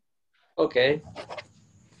Hall. Okay.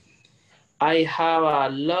 I have a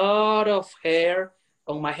lot of hair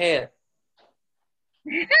on my head.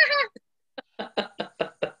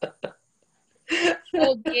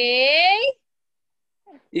 Okay.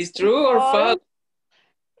 It's true or false?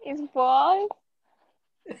 It's false.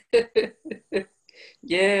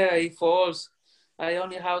 Yeah, it falls. I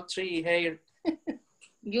only have 3 hair.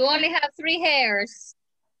 You only have 3 hairs.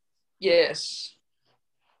 Yes.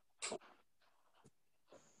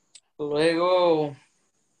 Luego,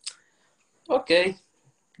 ok,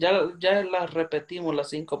 ya las repetimos las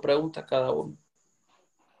 5 preguntas cada uno.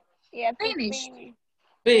 Yeah, Finish.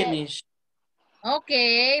 Finish.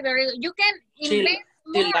 Okay, very good. You can invent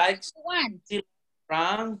She more likes if you want. she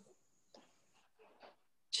run.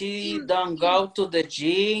 She don't go to the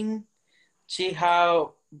gym. She have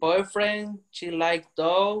boyfriend. She like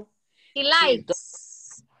dog. He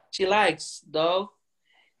likes. She likes dog.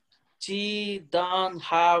 She don't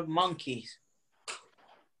have monkeys.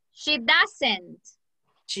 She doesn't.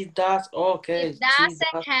 She does, okay. She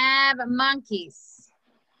doesn't have monkeys.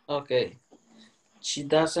 Okay. She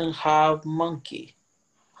doesn't have monkey.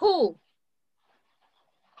 Who?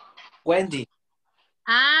 Wendy.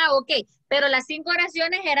 Ah, ok. Pero las 5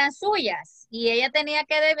 oraciones eran suyas y ella tenía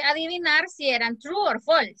que adivinar si eran true or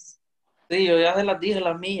false. Sí, yo ya se las dije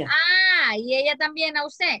las mías. Ah, y ella también a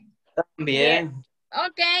usted. También.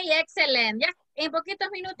 Ok, excelente. Ya en poquitos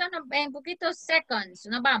minutos, en poquitos seconds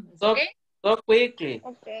nos vamos, So, ¿ok? so quickly.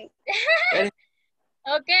 Okay.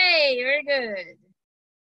 Ok, very good.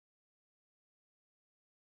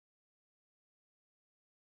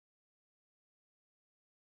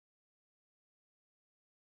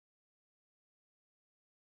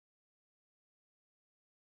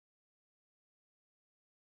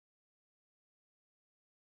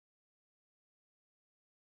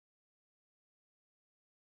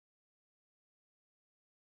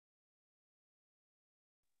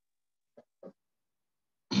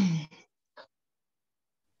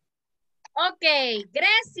 Okay,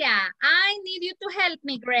 Grecia, I need you to help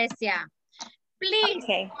me, Grecia. Please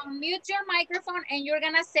unmute your microphone and you're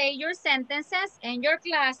gonna say your sentences and your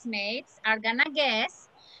classmates are gonna guess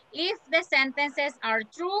if the sentences are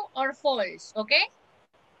true or false, okay?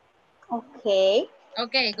 Okay.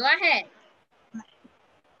 Okay, go ahead.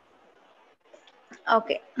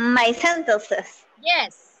 Okay, my sentences.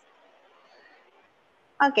 Yes.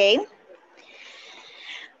 Okay.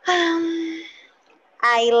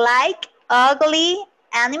 I like ugly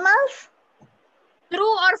animals.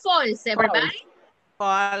 True or false, everybody?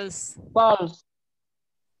 False. False.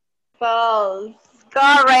 False.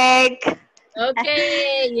 Correct.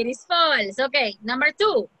 Okay, it is false. Okay, number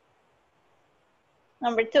 2.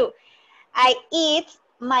 Number 2. I eat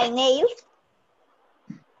my nails.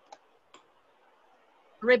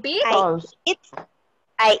 Repeat.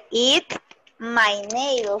 I eat my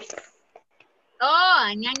nails.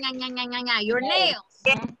 Oh, your nails.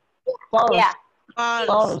 False. Yeah.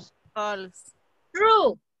 False. False.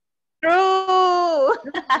 True. True.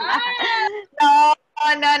 No.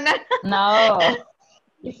 No. No,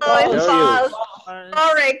 it's false.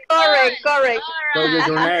 Correct. So use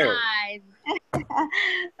your nail.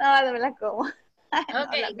 No me la como.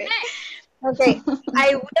 Okay, next. Okay.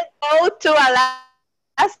 I will go to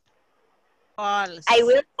Alaska. False. I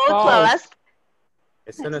will go to Alaska.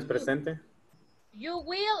 Eso no es presente. You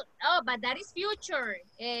will, oh, but that is future,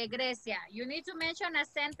 Grecia. You need to mention a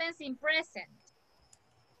sentence in present.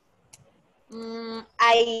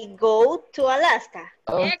 I go to Alaska.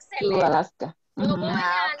 Excellent. To Alaska. Yo voy a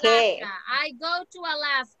Alaska. Okay. I go to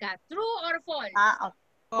Alaska. True or false?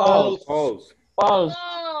 False. False. False.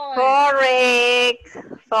 Correct.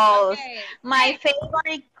 False. Okay. My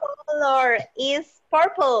favorite color is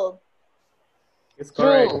purple. It's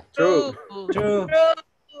correct. True. True.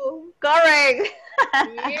 Correct.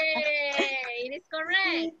 Yay, it is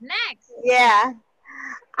correct. Next. Yeah.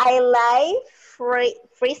 I like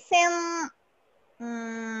freezing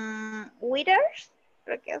withers.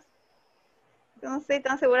 Creo que es. No estoy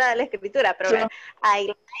tan segura de la escritura, pero True. I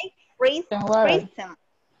like freezing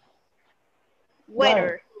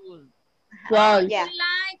weather. False. Yeah. You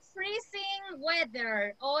like freezing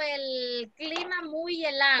weather o el clima muy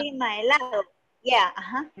helado. Clima helado. Yeah,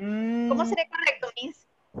 ajá. ¿Cómo sería correcto, Miss?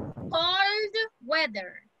 Cold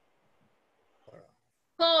weather.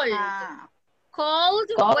 Cold. Cold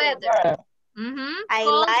Cold weather. I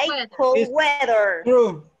Cold like weather. cold weather.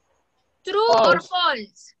 True. True or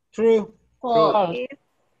false? True. False. It's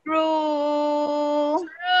true.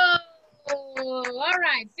 True. All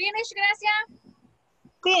right. Finish, Gracia?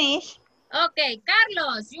 Finish. Okay.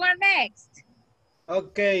 Carlos, you are next.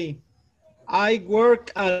 Okay. I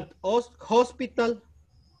work at hospital.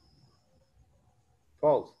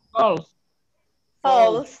 False. False.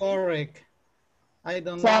 False. Correct. I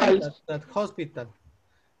don't False. like that hospital.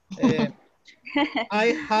 I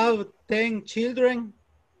have 10 children.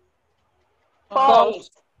 False.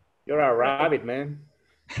 You're a rabbit, man.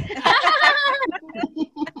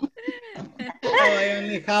 Oh, I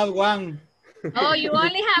only have one. Oh, you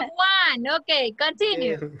only have one. Okay,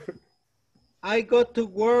 continue. I go to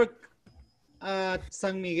work at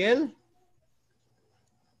San Miguel.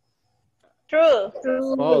 True.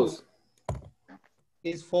 False.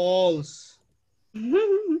 It's false.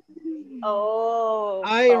 Oh.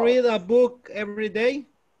 I read a book every day.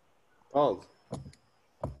 False.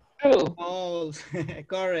 True. False.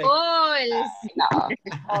 Correct. False. No.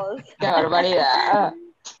 False. Qué barbaridad.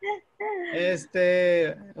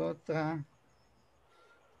 Otra.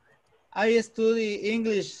 I study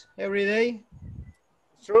English every day.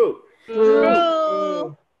 True.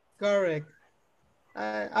 True. Correct.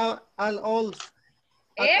 I'll all.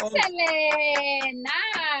 Excellent.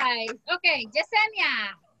 Nice. Okay,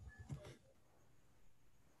 Yesenia.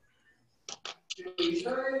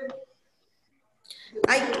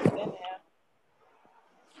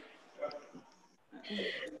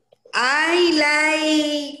 I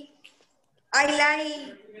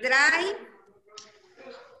like drive.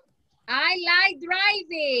 I like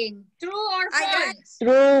driving. True or false?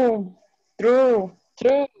 True. True.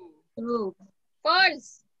 True. True.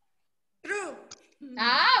 False. True.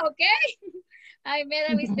 Ah, okay. I made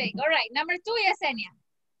a mistake. All right, number 2, Yesenia.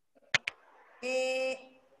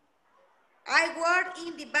 I work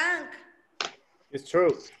in the bank. It's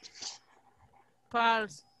true.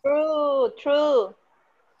 False. True. True.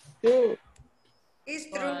 True. It's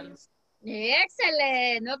true.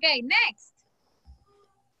 Excellent. Okay, next.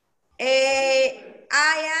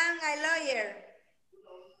 I am a lawyer.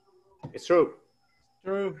 It's true.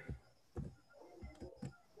 True.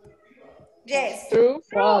 Yes. True.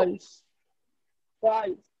 False.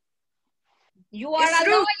 False. You are It's a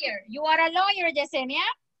true. lawyer. You are a lawyer, Yesenia.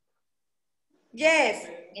 Yes.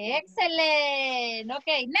 Excellent.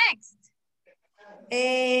 Okay, next.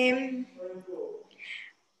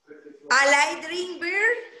 I like drink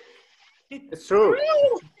beer. It's true.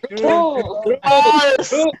 True. False.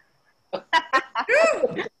 True.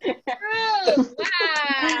 True.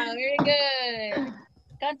 Wow, very good.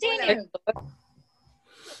 Continue.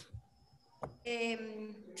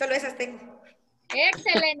 Solo esas tengo.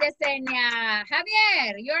 Excellent, Yesenia.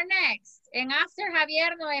 Javier, you're next. And after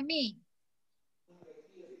Javier, Noemi.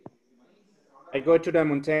 I go to the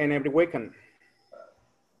mountain every weekend.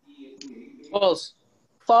 False.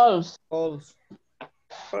 False. False.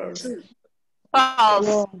 False.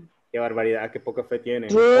 Qué barbaridad, qué poca fe tiene.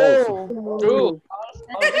 True. False.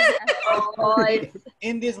 True.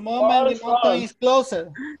 In this moment, the mountain is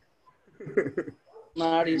closer.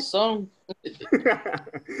 Marisol.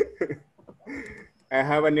 I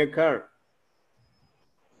have a new car.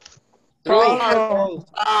 True. False.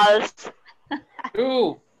 False.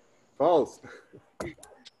 True. False.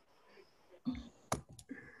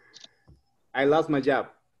 I lost my job.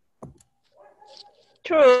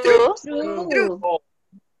 True. True.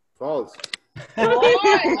 False.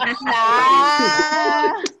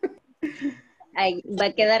 Ahí va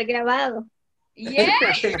a quedar grabado. Yeah.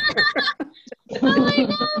 Oh my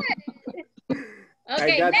God.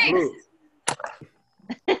 Okay, I got next. flu.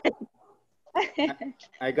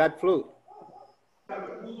 I got flu.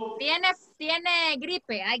 Tiene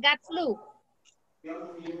gripe. I got flu.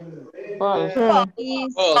 False.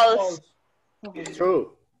 False.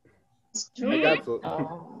 True. I got flu.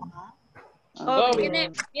 Oh,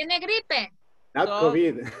 tiene gripe. Not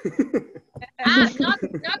COVID. Ah, not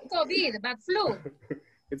COVID, but flu.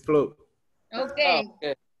 It's flu. Okay.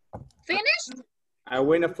 Okay. Finished? I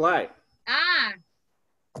win a fly. Ah,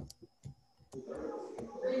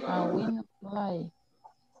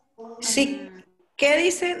 Sí. ¿Qué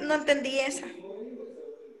dice? No entendí esa.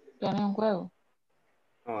 Tiene un juego.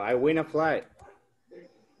 Oh, I win a fly.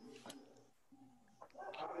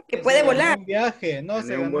 Que puede volar. Un viaje, no Gané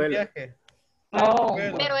se un ganó un vuelo. viaje. Oh.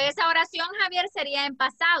 pero esa oración, Javier, sería en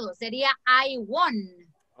pasado. Sería I won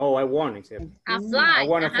Oh, I won. He said. a fly. I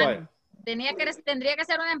won a Ajá. fly. Tendría que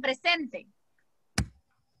ser un en presente.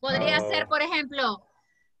 Podría Oh. ser, por ejemplo,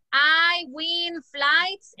 I win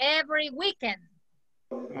flights every weekend.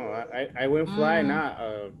 Oh, I win fly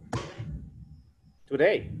now.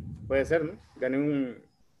 Today. Puede ser, ¿no? Gané un...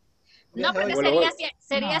 No, porque Vuelo hoy.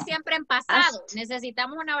 sería siempre en pasado.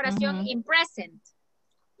 Necesitamos una oración in present.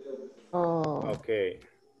 Ok.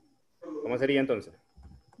 ¿Cómo sería entonces?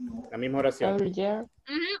 La misma oración.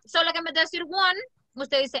 Solo que en vez de decir won,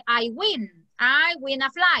 usted dice I win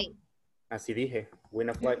a fly. Así dije, win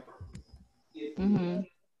a fly.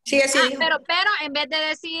 Sí, así dijo. Pero en vez de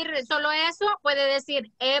decir solo eso, puede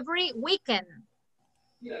decir every weekend.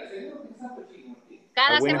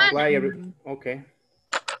 Cada I win semana. a fly every... Okay.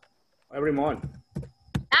 Every month.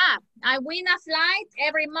 I win a flight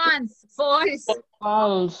every month. False.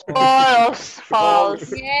 False. False.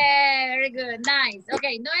 False. Yeah, very good. Nice.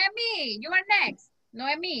 Okay, Noemi, you are next.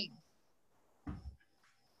 Noemi.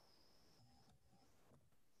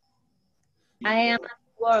 I am at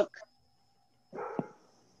work.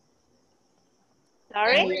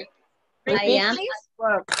 Sorry? I am at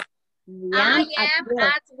work. I am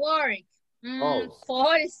at work.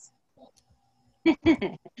 False.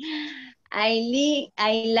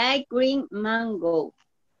 I like green mango.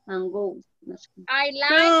 Mango. I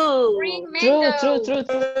like green mango. True.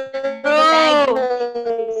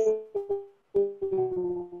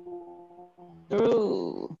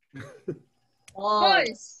 True.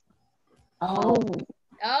 False. Oh.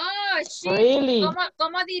 Oh, shit. Really?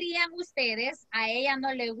 ¿Cómo dirían ustedes? A ella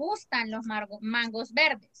no le gustan los mangos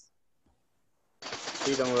verdes.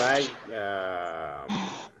 She don't like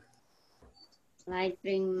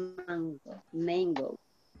green mango.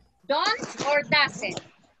 Don't or doesn't?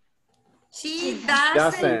 She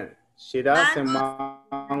doesn't. She doesn't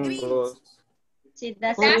mangoes. She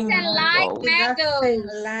doesn't like mangoes.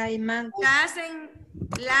 Doesn't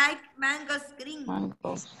like mangoes green.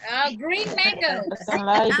 Green mangoes. Doesn't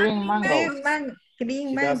like green mangoes.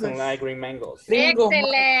 She doesn't like green mangoes.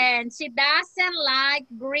 Excellent. She doesn't like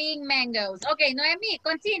green mangoes. Okay, Noemi,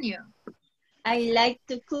 continue. I like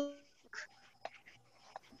to cook.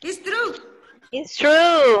 It's true. It's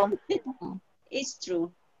true. It's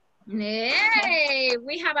true. Hey,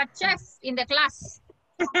 we have a chef in the class.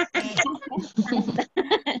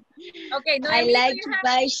 Okay, Noemi, I like to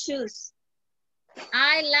buy shoes.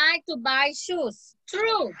 I like to buy shoes.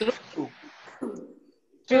 True.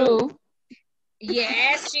 True.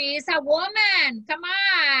 Yes, she is a woman. Come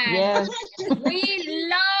on. Yes. We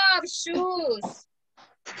love shoes.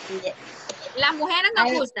 Yes. Las mujeres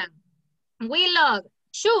nos gustan. We love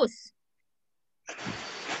shoes.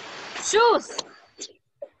 Shoes.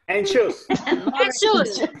 And shoes. And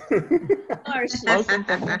shoes. And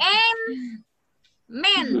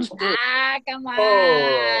men. Ah, come on.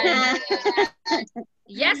 Oh.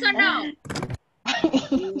 Yes or no?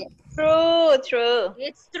 True.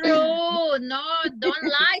 It's true. No, don't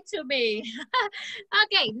lie to me.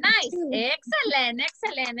 Okay, nice. Excellent.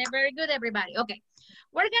 Very good, everybody. Okay,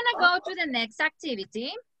 we're going to go to the next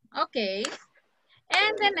activity. Okay.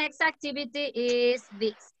 And the next activity is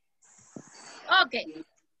this. Okay.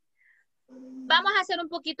 Vamos a hacer un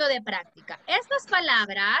poquito de práctica. Estas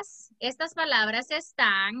palabras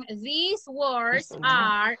están, these words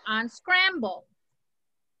are unscrambled.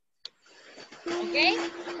 ¿Ok?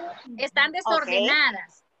 Están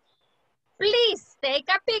desordenadas. Please take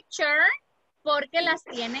a picture porque las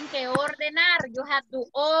tienen que ordenar. You have to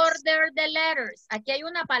order the letters. Aquí hay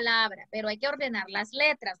una palabra, pero hay que ordenar las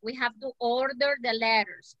letras. We have to order the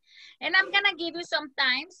letters. And I'm going to give you some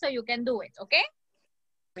time so you can do it, okay?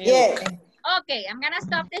 Yes. Okay, I'm going to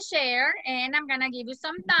stop the share and I'm going to give you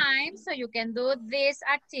some time so you can do this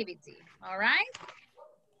activity. All right?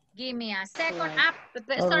 Give me a second.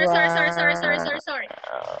 Sorry.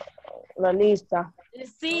 La lista.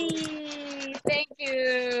 Sí, thank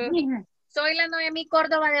you. Soy la Noemi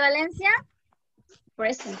Córdoba de Valencia.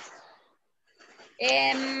 Present.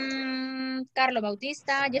 Carlos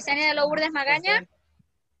Bautista. Yesenia de Lourdes Magaña.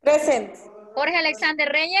 Present. Jorge Alexander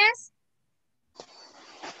Reyes.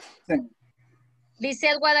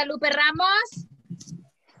 Lisset Guadalupe Ramos.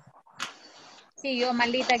 Sí, yo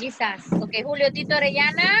maldita quizás. Ok, Julio Tito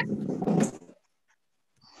Orellana.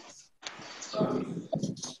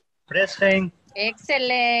 Present.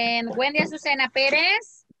 Excelente. Wendy Azucena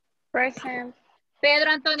Pérez. Present.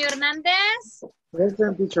 Pedro Antonio Hernández.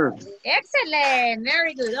 Present, teacher. Excellent.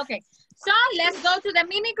 Very good. Okay. So let's go to the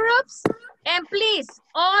mini groups. And please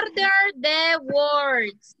order the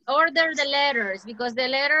words. Order the letters because the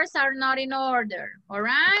letters are not in order. All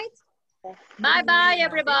right? Bye-bye,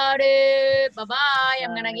 everybody. Bye-bye.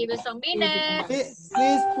 I'm going to give you some minutes.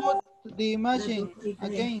 Please put the imagine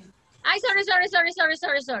again. Ay,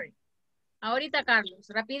 sorry. Ahorita, Carlos.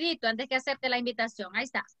 Rapidito, antes que acepte la invitación. Ahí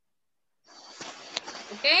está.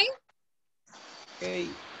 ¿Ok? Okay.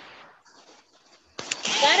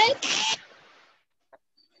 Got it?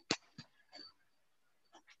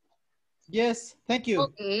 Yes, thank you.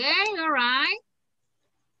 Okay, all right.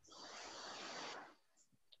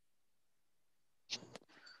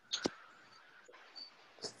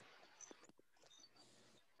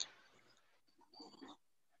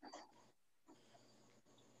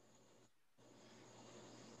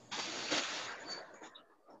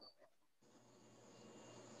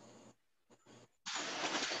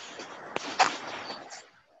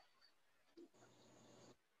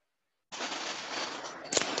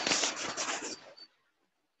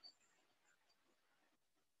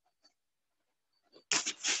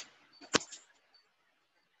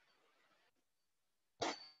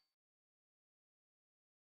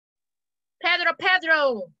 Compañero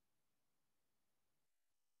Pedro.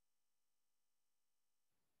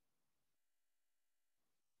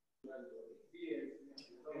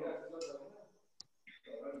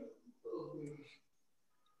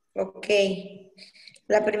 Ok.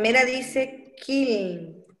 La primera dice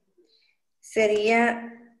kill. Sería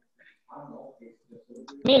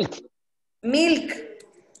Milk. milk.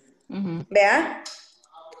 Ujú. ¿Vea?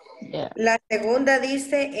 Yeah. La segunda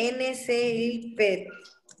dice NCIPET.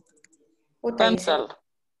 Puta, Pencil.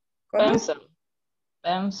 ¿cómo? Pencil.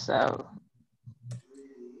 Pencil.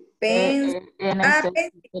 Ah,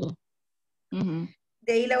 pencil. Ujú.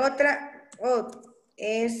 de ahí la otra,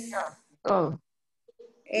 es, Gold.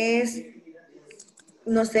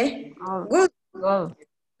 no sé, Gold. good, Gold.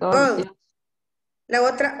 gold. Yes. La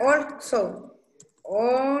otra, also,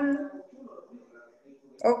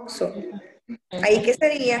 oxo. ¿Ahí qué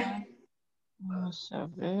sería? Vamos a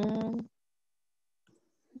ver.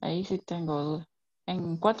 Ahí sí tengo duda.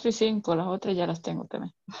 En 4 y 5, las otras ya las tengo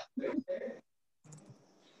también.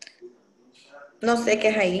 No sé qué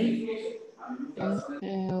es ahí.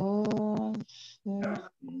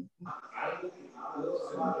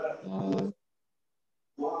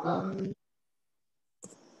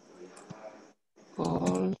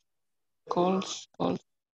 Calls. Cool.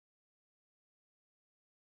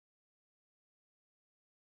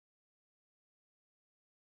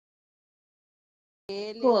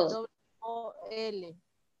 L.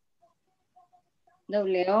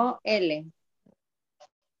 W-O-L.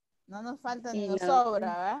 No nos falta ni Y nos la sobra,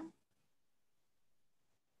 otra. ¿verdad?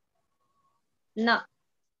 No.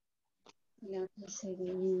 La otra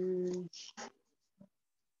sería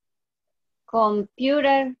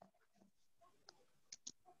computer.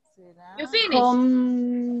 ¿Será? You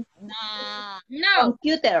finish? Nah. No.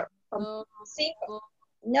 Computer. Cinco.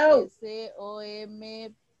 No.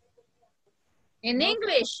 S-O-M. In No.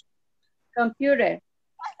 English. Computer.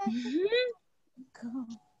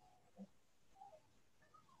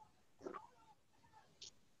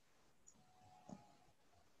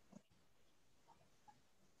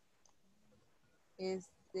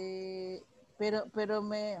 Pero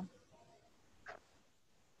me...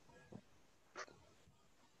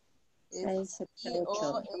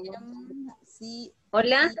 C-O-M-C...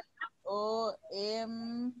 Hola.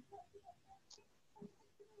 C-O-M...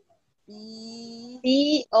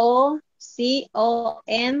 C-O-C-O-M...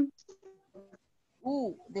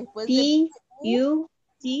 Después de...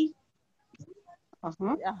 P-U-T...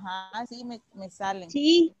 Ajá, sí, me salen.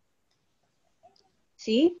 Sí.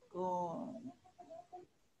 Sí. Con...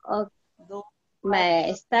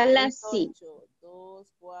 Está la sí. 2,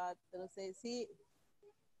 4, 6, sí.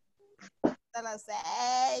 Está la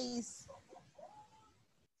 6.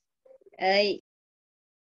 Ay.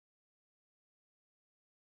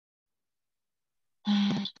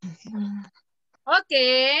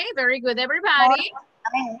 Okay, very good, everybody.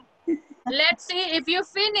 Let's see if you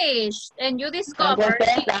finished and you discovered.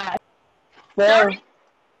 Sorry?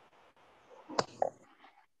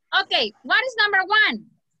 Okay, what is number 1?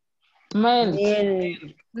 Milk.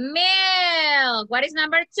 What is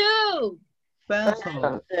number 2?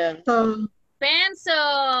 Pencil.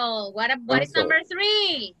 Pencil. What is number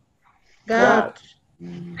 3? God.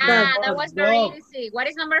 That was very easy. What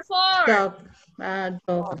is number 4? Dog.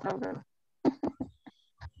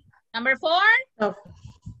 Number 4?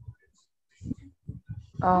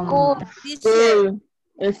 School.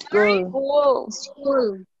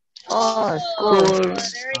 School. Oh, school.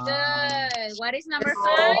 Very good. What is number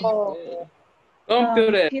 5?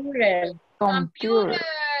 Computer. Computer.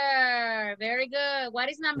 Very good. What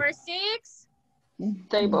is number 6?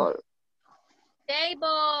 Table.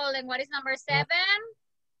 Table. And what is number 7?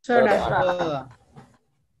 Soda.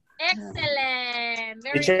 Excellent.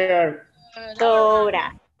 Very Teacher. good.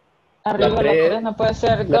 Sobra. Arriba la 3 no puede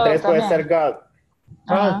ser La God 3 puede ser también. God.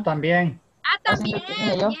 God también. También.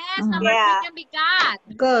 Yes, number 3 can be God.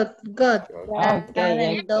 God. Okay.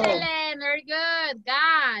 Excellent. Very good.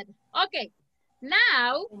 God. Okay.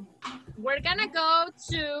 Now, we're going to go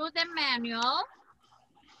to the manual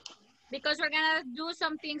because we're going to do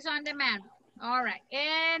some things on the manual. All right.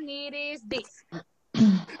 And it is this.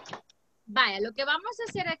 Vaya, lo que vamos a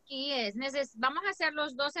hacer aquí es, vamos a hacer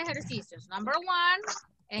los dos ejercicios. Number 1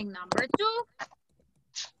 and number 2.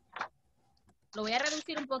 Lo voy a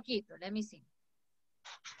reducir un poquito. Let me see.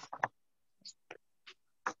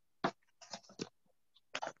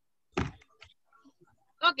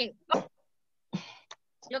 Ok.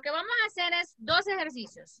 Lo que vamos a hacer es dos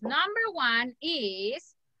ejercicios. Number 1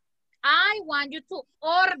 is, I want you to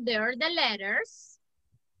order the letters.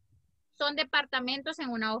 Son departamentos en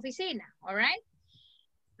una oficina, all right?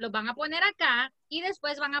 los van a poner acá y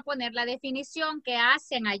después van a poner la definición que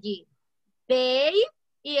hacen allí. They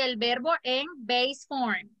y el verbo en base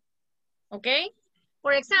form. ¿Ok?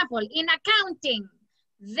 For example, in accounting,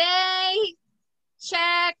 they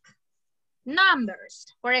check numbers,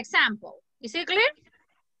 for example. Is it clear?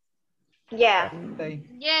 Yeah.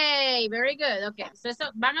 Yay, very good. Okay, so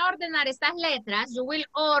van a ordenar estas letras. You will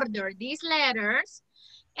order these letters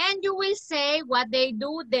and you will say what they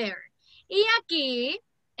do there. Y aquí,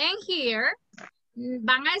 en here,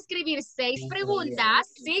 van a escribir 6 preguntas,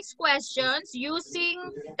 6 questions using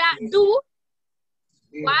that do.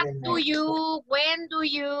 What do you, when do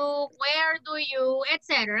you, where do you,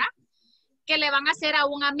 etc. Que le van a hacer a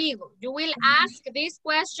un amigo. You will ask these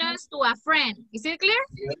questions to a friend. Is it clear?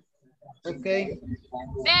 Okay.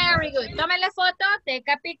 Very good. Tómele foto. Take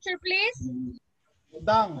a picture, please.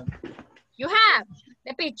 Done. You have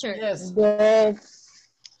the picture. Yes.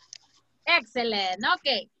 Excellent.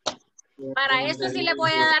 Ok. Para esto sí le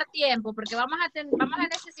voy a dar tiempo, porque vamos a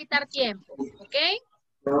necesitar tiempo. ¿Ok?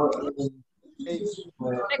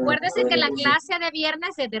 Recuérdese que la clase de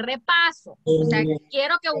viernes es de repaso. O sea,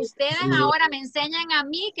 quiero que ustedes ahora me enseñen a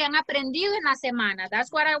mí qué han aprendido en la semana.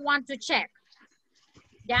 That's what I want to check.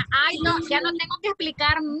 Ya no tengo que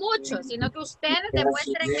explicar mucho, sino que ustedes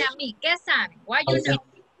demuéstrenme a mí qué saben. What you know.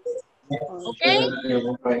 Okay?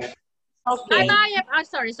 Okay. Bye bye. Oh,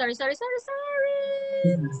 sorry.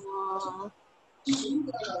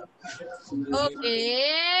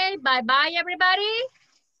 Okay. Bye bye, everybody.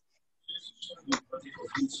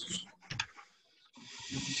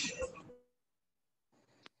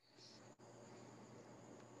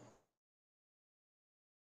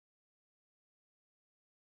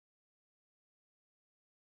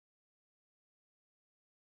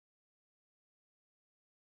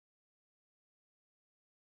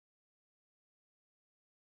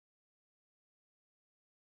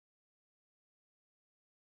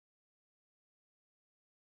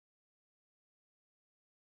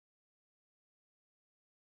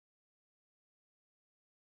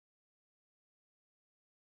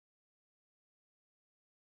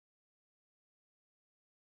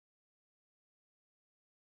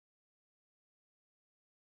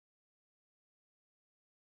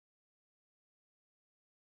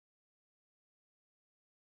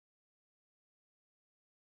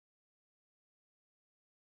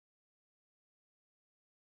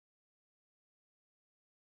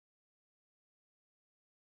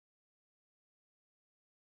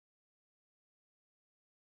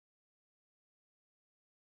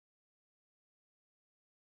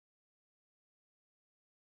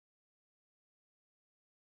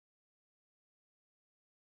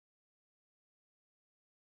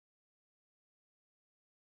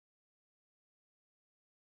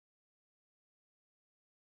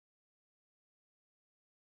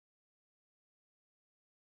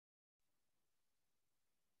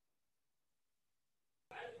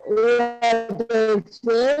 La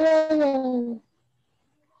tercera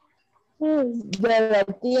ya la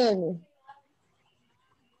tiene.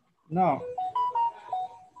 No.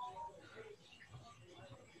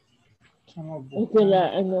 Es que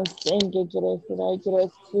no sé en qué quiero decir. Ahí quiero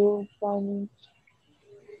decir panic,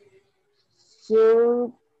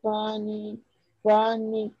 quiero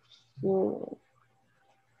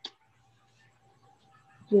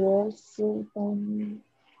decir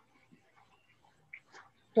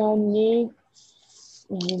panic,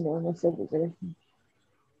 no sé qué quiero decir.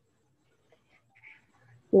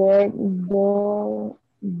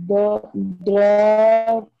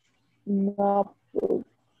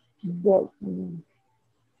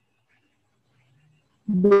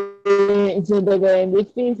 Siento que es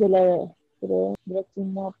difícil, pero no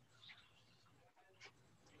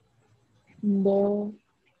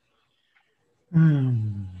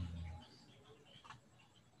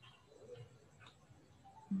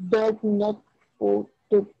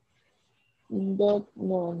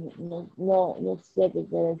sé qué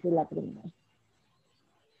quiere decir la primera.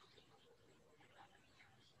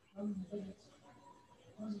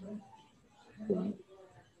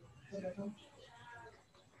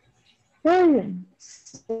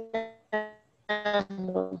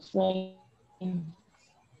 No sé.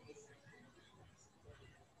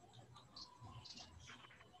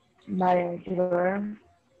 Vale, quiero ver.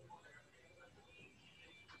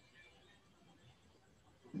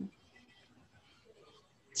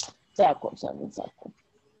 Saco.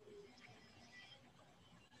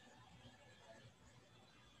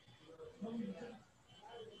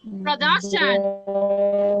 Production.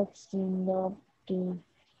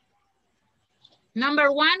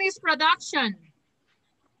 Number 1 is production.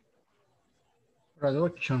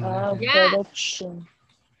 Production. Yeah. Production.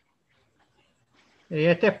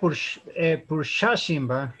 Este es purchasing,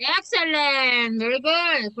 ¿va? Excellent. Very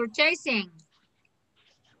good. Purchasing.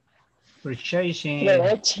 Purchasing.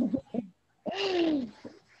 Provecho.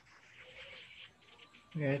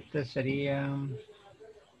 Este sería...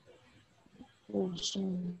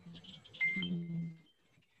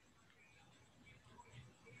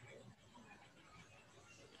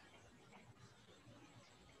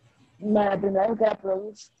 La primera vez que la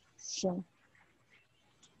producción.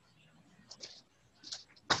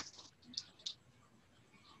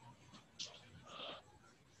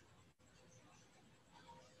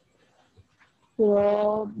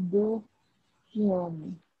 Producción.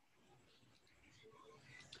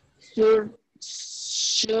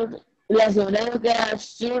 La segunda que era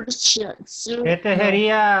Este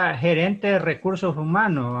sería gerente de recursos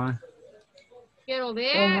humanos, ¿va? Quiero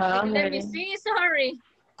ver. Let me see. Sorry.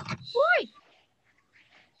 Uy.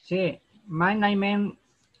 Sí. My name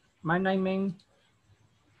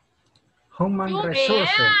Human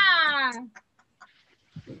Resources. Yeah.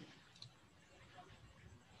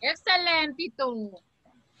 Excellent, Tito.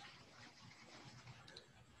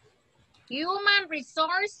 Human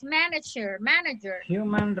Resource Manager.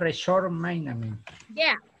 Human Resource Management.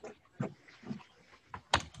 Yeah.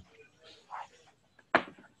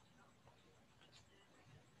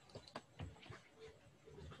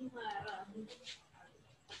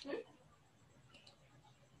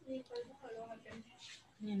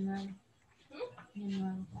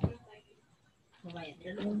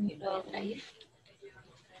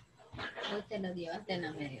 Hoy te lo llevaste en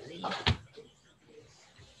la mediodía.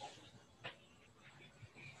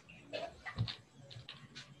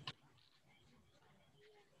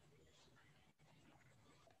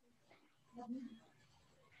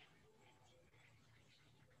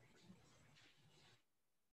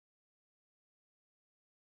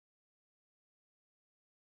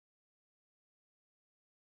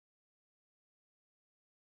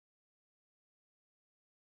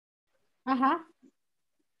 Ajá.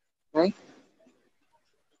 Okay.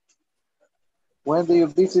 When do you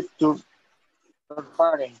visit your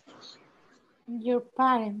parents? Your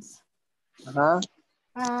parents. Uh-huh.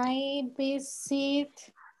 I visit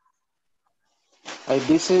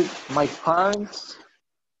my parents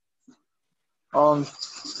on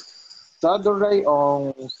Saturday,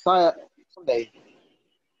 on Sunday.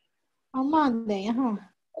 On Monday,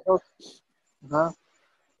 ajá. Ajá.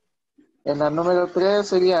 En la número 3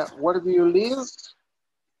 sería, where do you live?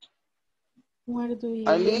 Where do you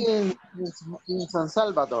I live? live in San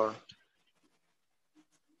Salvador.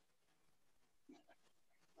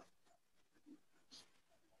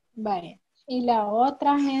 Vale. Y la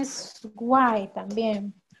otra es why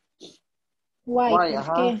también. Why, ¿por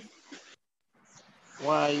ajá. qué?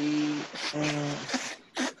 Why?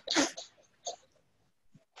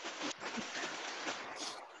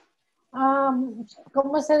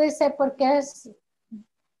 ¿Cómo se dice? Porque es...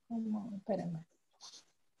 Espérame.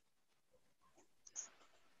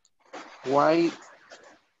 Why?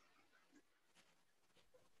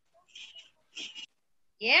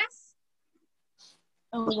 Yes.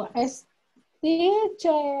 Es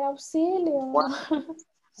teacher, auxilio.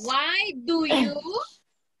 Why do you?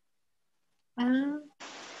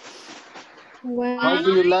 Why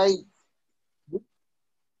do you like?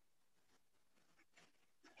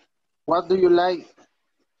 What do you like?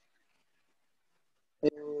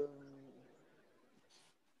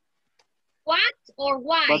 What or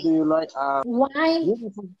why? What do you like? Why?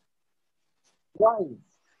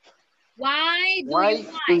 Why? Why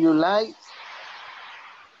do you like?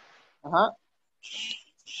 Uh-huh.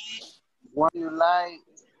 Why do you like?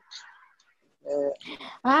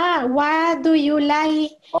 What do you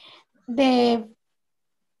like the...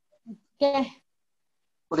 ¿Qué?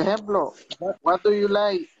 Por ejemplo, what do you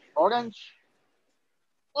like? Orange.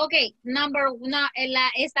 Ok,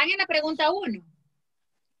 están en la pregunta 1.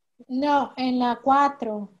 No, en la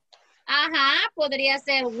 4. Ajá, podría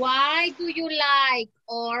ser, why do you like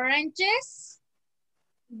oranges?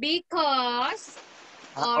 Because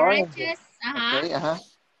oranges. Ajá. Okay, ajá.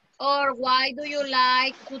 Or why do you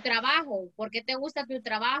like tu trabajo? ¿Por qué te gusta tu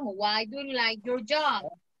trabajo? Why do you like your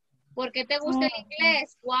job? ¿Por qué te gusta el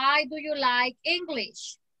inglés? Why do you like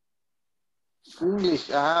English? English,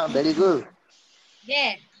 very good.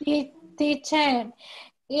 Yeah. Teacher,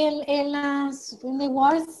 en las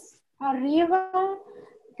words arriba,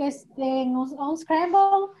 que estén on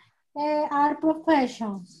scramble, are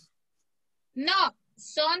professions. No,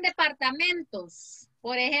 son departamentos.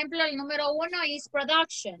 Por ejemplo, el número 1 es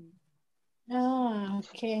production.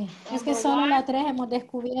 Ok. Es que solo la 3 hemos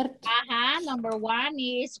descubierto. Ajá, number 1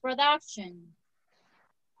 is production.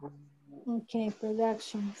 Ok,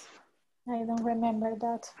 productions. I don't remember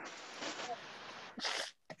that.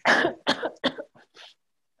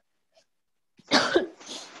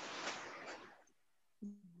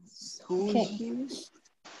 Okay.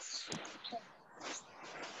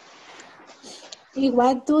 And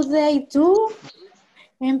what do they do?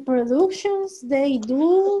 In productions, they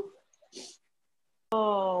do.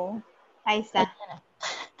 Oh, ahí está.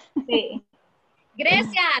 Sí.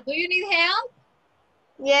 Grecia, do you need help?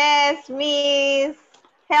 Yes, Miss.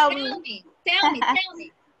 Help me. Tell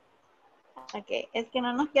me. Ok, es que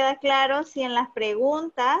no nos queda claro si en las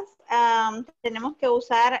preguntas tenemos que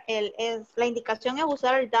usar la indicación es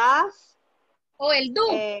usar el does o el do.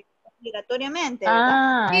 Obligatoriamente,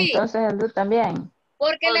 ¿verdad? Sí. Entonces el do también.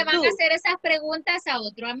 Porque le van a hacer esas preguntas a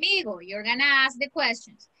otro amigo. You're gonna ask the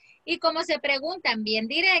questions. Y como se preguntan bien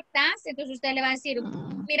directas, entonces usted le va a decir,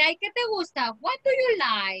 mira, ¿y qué te gusta? What do you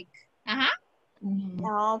like? Ajá.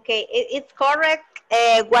 Okay, it's correct.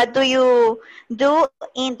 What do you do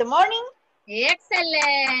in the morning?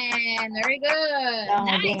 Excellent. Very good.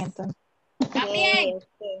 Nice. También.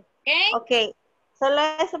 Okay. Solo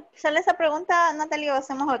esa pregunta, Natalia, o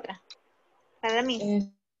hacemos otra. Para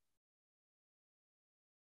mí.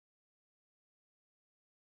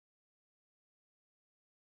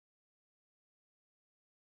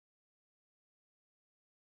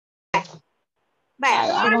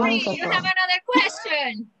 Army, you have another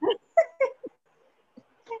question.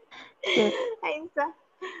 Sí. Ahí está.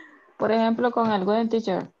 Por ejemplo, con el buen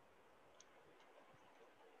teacher.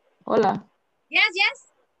 Hola.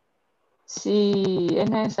 Yes. Si es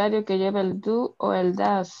necesario que lleve el do o el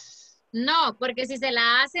does. No, porque si se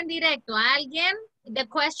la hacen directo a alguien, the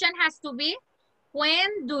question has to be,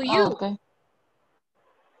 when do you? Okay.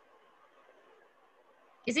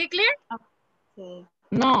 Is it clear? Sí.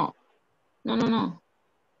 No.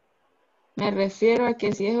 Me refiero a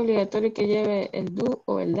que si es obligatorio que lleve el do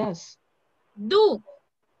o el does. Do.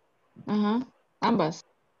 Ajá, ambas.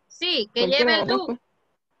 Sí, que lleve el do.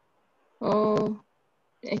 Oh,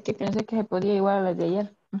 es que pensé que se podía igual a las de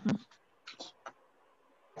ayer.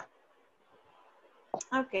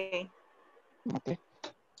 Okay.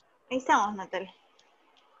 Ahí estamos, Natalia.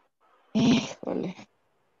 Híjole.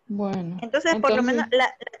 Bueno. Entonces, por lo menos,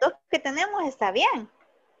 las dos que tenemos está bien.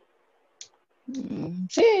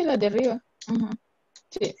 Sí, las de arriba.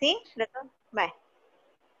 Sí. ¿Sí? Las dos. Vale.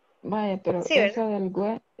 Vaya, pero sí, esa del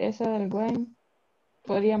when,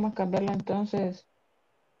 podríamos cambiarla entonces.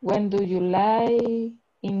 When do you like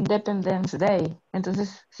Independence Day?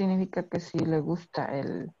 Entonces significa que sí le gusta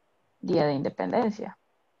el Día de Independencia.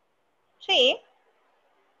 Sí.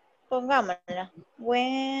 Pongámosla.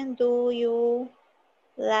 When do you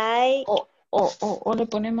like... O le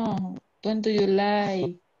ponemos when do you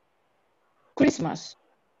like Christmas.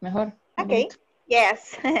 Mejor. Okay.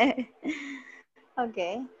 Yes.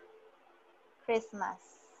 Okay. Christmas.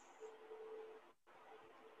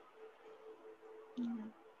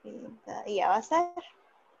 ¿Y ya va a ser?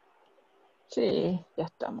 Sí, ya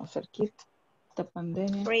estamos cerquita. Esta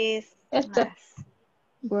pandemia. Christmas.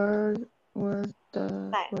 Word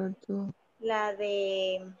to. La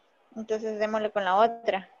de... Entonces démosle con la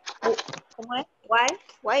otra. ¿Cómo es?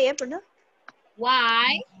 Why, ¿verdad?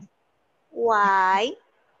 Why.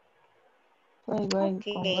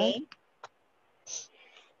 Okay.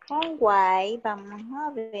 Con why, vamos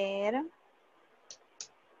a ver.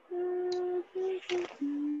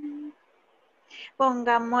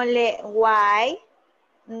 Pongámosle why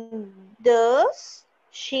does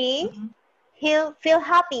she feel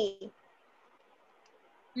happy?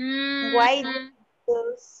 Why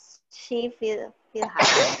does she feel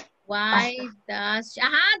happy? Why does she,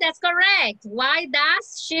 that's correct. Why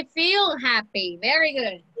does she feel happy? Very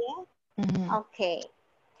good. Yeah. Okay.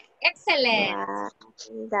 Excellent.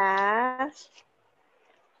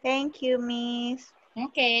 Thank you, Miss.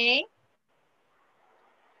 Okay.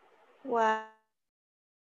 Why?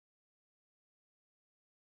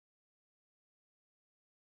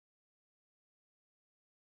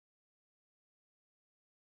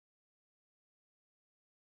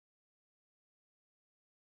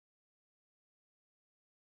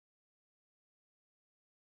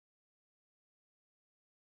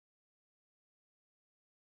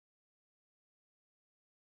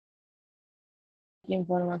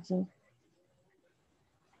 Información.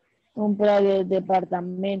 Compra del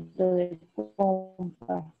departamento de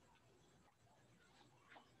compra.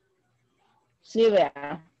 Sí,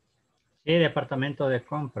 vea. Sí, departamento de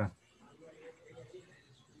compra.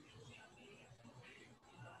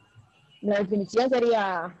 La definición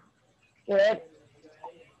sería que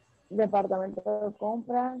departamento de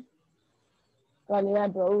compra, calidad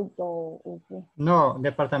del producto. No,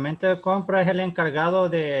 departamento de compra es el encargado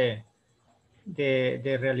de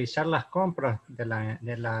de realizar las compras de la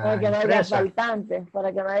Para que no haya empresa. faltantes,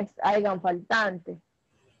 para que no hayan faltantes.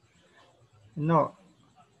 No.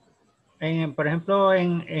 Por ejemplo,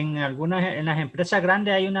 en las empresas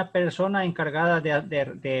grandes hay una persona encargada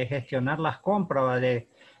de gestionar las compras, ¿va? De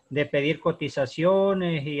pedir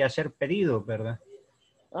cotizaciones y hacer pedidos, ¿verdad?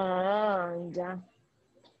 Ah, ya.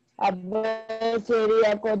 A ver,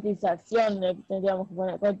 sería cotización, tendríamos que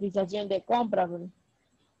poner cotización de compra. ¿Verdad?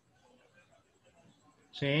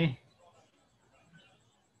 Sí.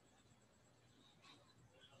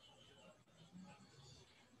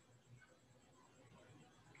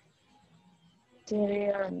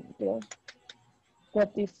 Serían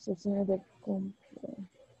cotizaciones de compra.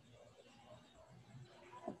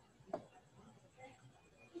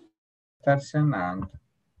 Estar cenando.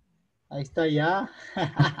 Ahí está ya.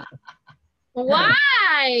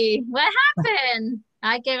 Why? What happened?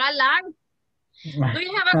 Ay, qué galán. Do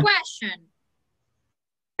you have a question?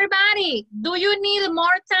 Everybody, do you need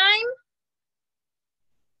more time?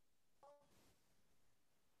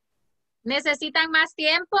 ¿Necesitan más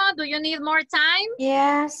tiempo? Do you need more time?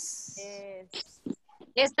 Yes.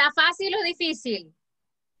 ¿Está fácil o difícil?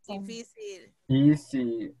 Difícil.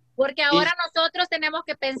 Easy. Porque ahora nosotros tenemos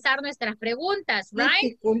que pensar nuestras preguntas,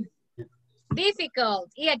 right?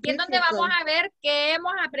 Difficult. Y aquí es donde vamos a ver qué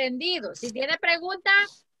hemos aprendido. Si tiene pregunta,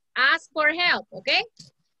 ask for help, ¿ok?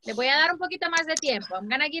 Les voy a dar un poquito más de tiempo. I'm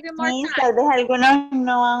gonna give you more time. Tal vez algunos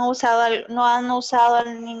no han usado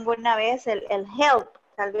ninguna vez el help.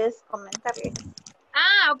 Tal vez comentarle.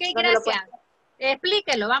 Ah, ok, gracias.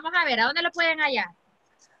 Explíquelo, vamos a ver, ¿a dónde lo pueden hallar?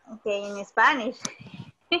 Ok, en Spanish.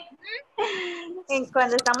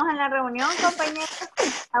 Cuando estamos en la reunión, compañeros,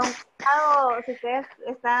 si ustedes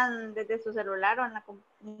están desde su celular o en la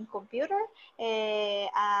computer,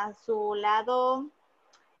 a su lado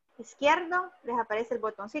izquierdo les aparece el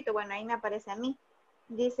botoncito. Bueno, ahí me aparece a mí.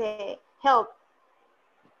 Dice help.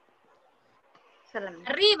 Solamente.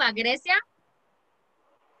 Arriba, Grecia.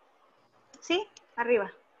 Sí,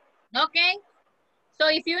 arriba. Ok. So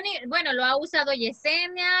if you need, bueno, lo ha usado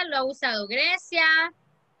Yesenia, lo ha usado Grecia.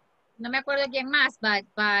 No me acuerdo quién más, but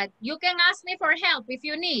you can ask me for help if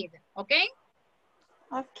you need, okay?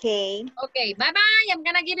 Okay. Okay, bye-bye. I'm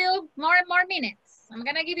gonna give you more and more minutes. I'm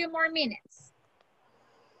gonna give you more minutes.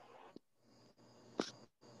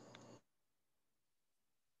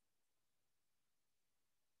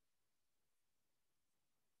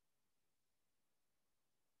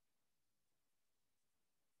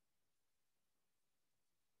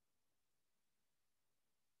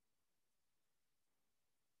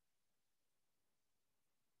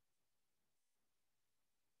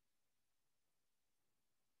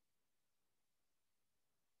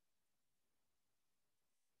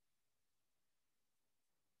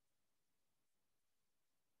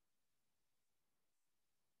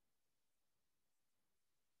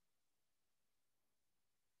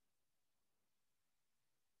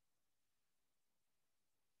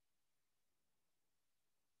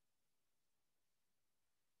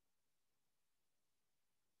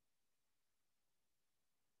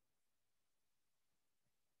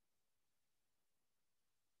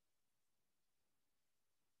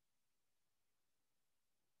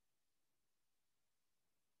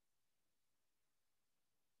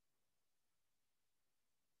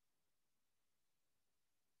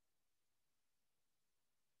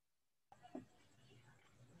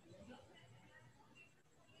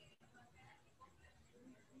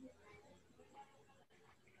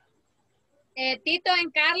 Tito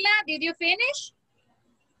and Carla, did you finish?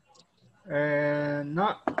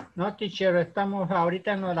 No, teacher, estamos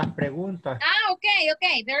ahorita en las preguntas. Ah, okay,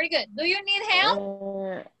 very good. Do you need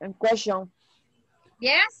help? Question.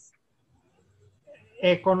 Yes?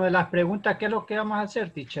 Con lo de las preguntas, ¿qué es lo que vamos a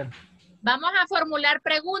hacer, teacher? Vamos a formular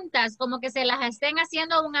preguntas como que se las estén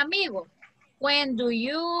haciendo a un amigo. When do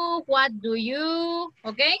you, what do you,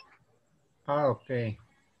 okay? Ah, ok.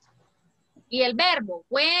 Y el verbo,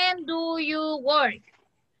 when do you work?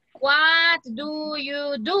 What do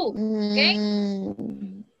you do? Okay?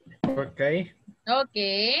 Ok.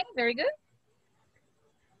 Okay, very good.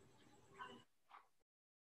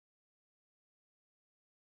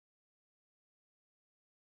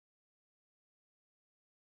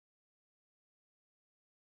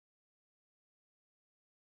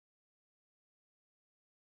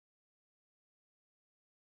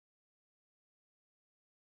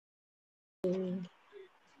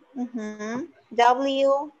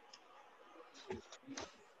 W.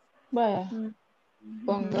 Vaya,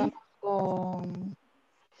 pongamos con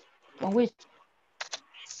wish.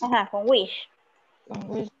 Ajá, con wish. Con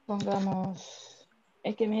wish pongamos,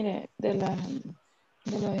 es que mire, de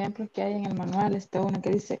de los ejemplos que hay en el manual, está uno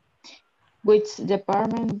que dice, which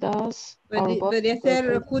department does our boss Podría ser,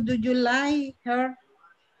 supervise? who do you like her?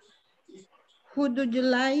 Who do you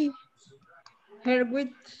like her with?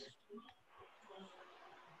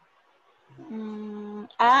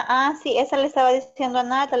 Sí, esa le estaba diciendo a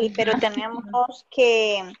Natalie, pero tenemos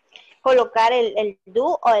que colocar el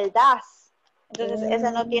do o el das. Entonces, esa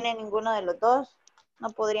no tiene ninguno de los dos. No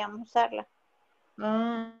podríamos usarla.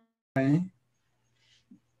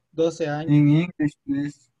 12 años. In English,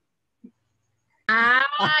 please. Ah,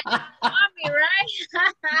 you got me,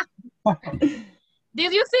 right?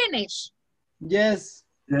 Did you finish? Yes.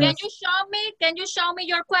 Can you show me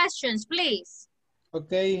your questions, please?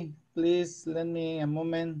 Okay, please let me a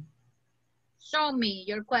moment. Show me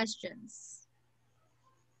your questions.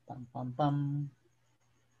 Pam, pam, pam.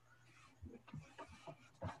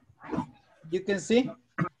 You can see?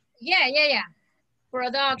 Yeah.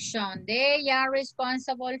 Production. They are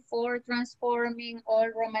responsible for transforming all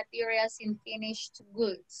raw materials in finished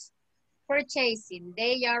goods. Purchasing.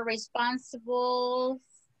 They are responsible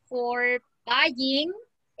for buying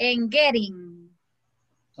and getting.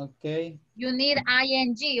 Okay. You need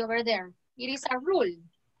ing over there. It is a rule.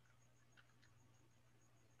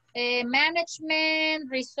 Management,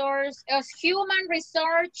 human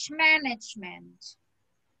resource management.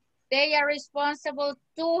 They are responsible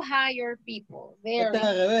to hire people. Este es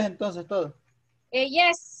al revés entonces todo.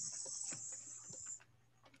 Yes.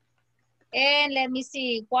 And let me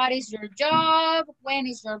see, what is your job? When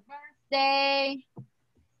is your birthday?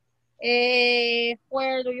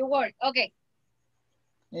 Where do you work? Okay.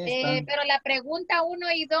 Pero la pregunta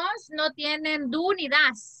 1 y 2 no tienen do ni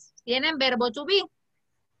das. Tienen verbo to be.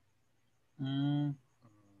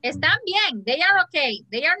 Están bien. They are okay.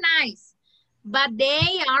 They are nice. But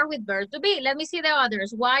they are with verb to be. Let me see the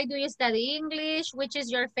others. Why do you study English? Which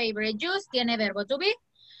is your favorite juice? Tiene verbo to be.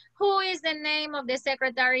 Who is the name of the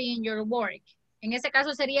secretary in your work? En ese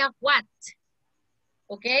caso sería what.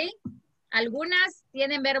 ¿Ok? Algunas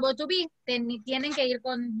tienen verbo to be. Tienen que ir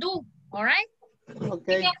con do. All right?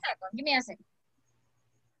 Okay. Give me a second.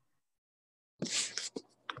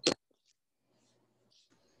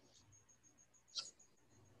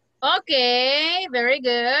 Okay, very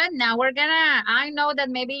good. Now I know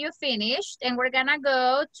that maybe you finished and we're gonna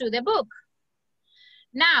go to the book.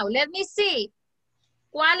 Now, let me see.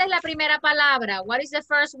 ¿Cuál es la primera palabra? What is the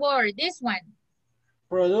first word? This one.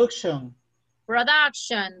 Production.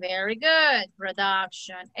 Production, very good.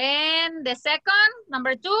 Production. And the second,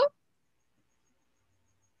 number 2?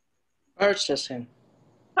 Purchasing.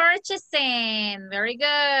 Purchasing, very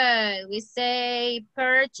good. We say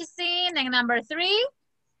purchasing. And number 3?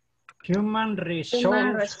 Human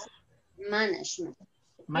resource management.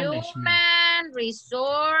 Human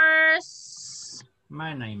resource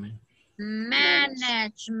management. Okay,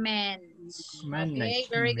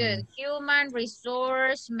 very good. Human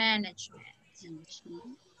resource management.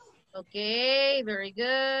 Okay, very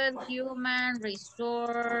good. Human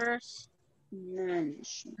resource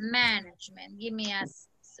management. Give me a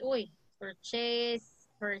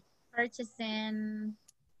purchasing.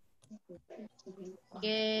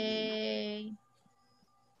 Okay.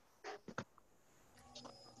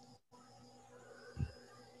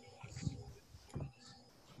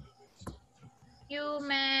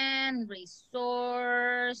 Human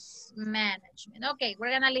resource management. Okay, we're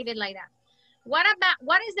gonna leave it like that. What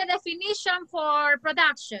is the definition for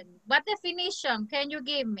production? What definition can you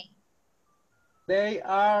give me? They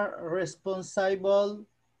are responsible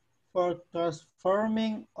for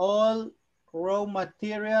transforming all raw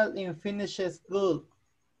material in finished goods.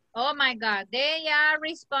 Oh my God, they are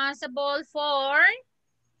responsible for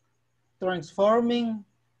transforming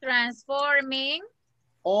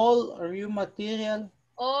all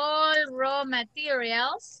raw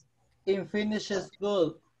materials in finished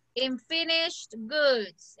goods. In finished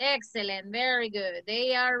goods. Excellent, very good.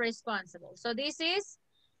 They are responsible. So this is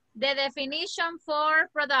the definition for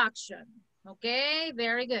production. Okay,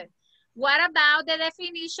 very good. What about the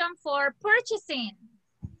definition for purchasing?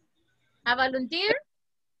 A volunteer?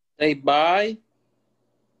 They buy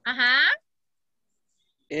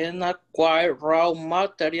and acquire raw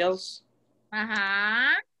materials,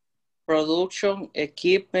 production,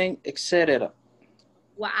 equipment, etc.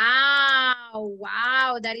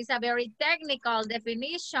 Wow, that is a very technical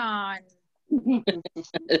definition.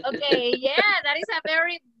 Okay, yeah, that is a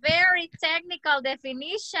very, very technical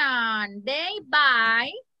definition. They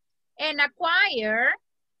buy and acquire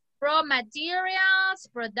raw materials,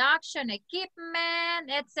 production equipment,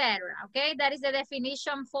 etc. Okay, that is the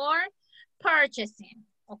definition for purchasing.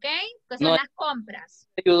 Okay, que son las compras.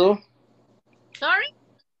 ¿Ayudó? Sorry?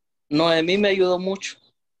 Noemí me ayudó mucho.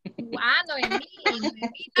 Ah, Noemí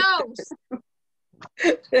knows.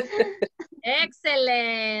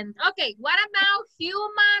 Excellent. Okay, what about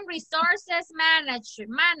human resources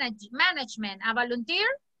management? A volunteer?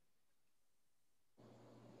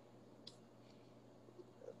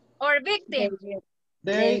 Or victim?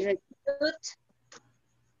 They recruit.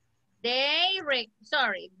 They recruit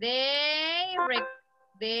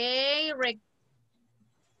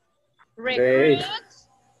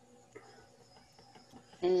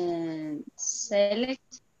And select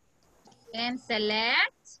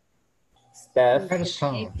Staff.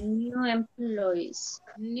 new employees.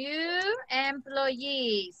 New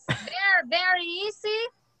employees. Very easy,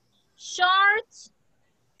 short,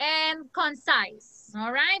 and concise.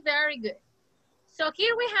 All right, very good. So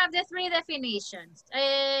here we have the three definitions.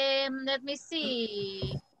 Let me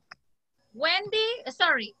see. Wendy,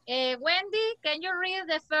 can you read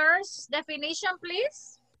the first definition,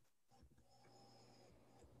 please?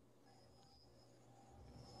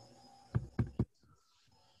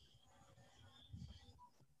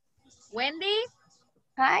 Wendy?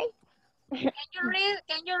 Hi. Can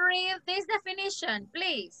you read this definition,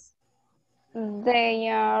 please? They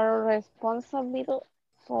are responsible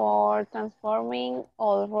for transforming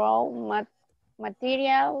all raw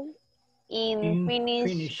material in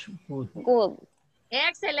finished good.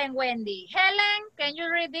 Excellent, Wendy. Helen, can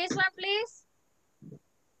you read this one, please?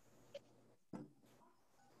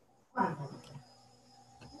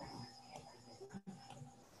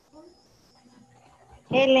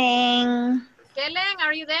 Helen. Helen,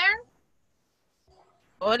 are you there?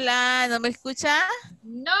 Hola, ¿no me escucha?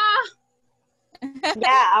 No.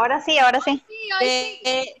 Ya, ahora sí, ahora sí.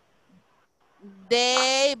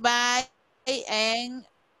 They buy and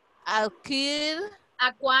acquire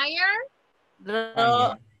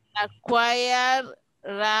raw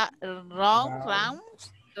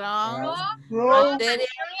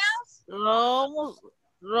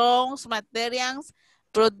materials,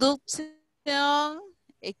 production,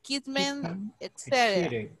 equipment,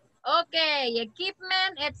 etc. Okay,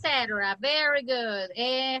 equipment, etc. Very good.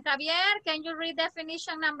 Javier, can you read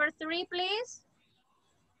definition number 3, please?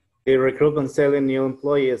 They recruit and selling new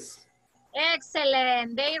employees.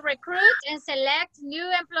 Excellent. They recruit and select new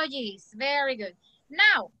employees. Very good.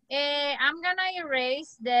 Now, I'm gonna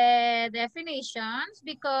erase the definitions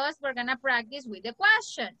because we're gonna practice with the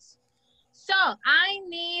questions. So, I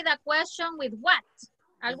need a question with what?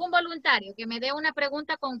 ¿Algún voluntario que me dé una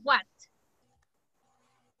pregunta con what?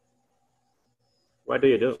 What do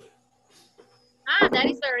you do? Ah, that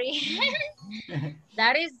is very,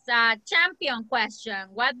 that is a champion question.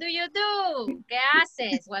 What do you do? ¿Qué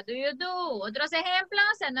haces? What do you do? ¿Otros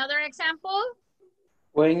ejemplos? Another example?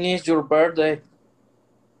 When is your birthday?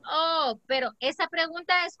 Oh, pero esa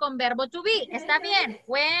pregunta es con verbo to be. Está bien.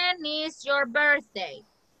 When is your birthday?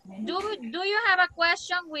 Do you have a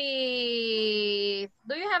question with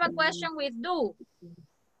do?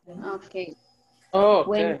 Okay. Oh,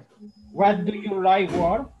 okay. What do you like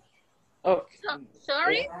work? Okay.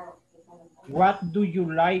 Sorry? What do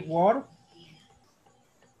you like work?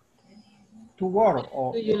 To work.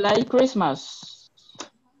 Do you like Christmas?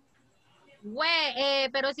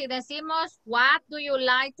 Pero si decimos, what do you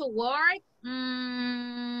like to work?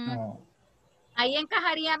 No. Ahí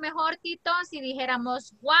encajaría mejor, Tito, si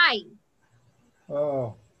dijéramos why.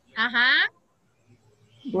 Oh. Ajá.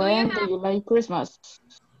 When do you like Christmas?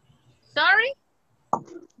 Sorry?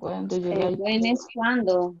 When do you like When es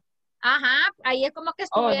cuando. Ajá, ahí es como que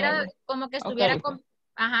estuviera, no. como que estuviera,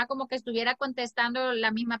 Okay. como que estuviera contestando la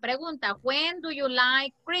misma pregunta. When do you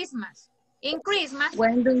like Christmas? In Christmas.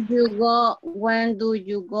 When do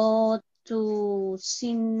you go to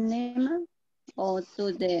cinema or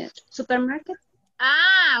to the supermarket?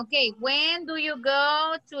 Ah, okay. When do you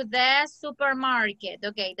go to the supermarket?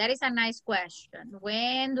 Okay, that is a nice question.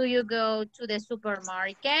 When do you go to the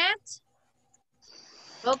supermarket?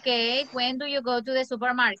 Okay, when do you go to the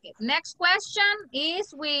supermarket? Next question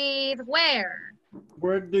is with where?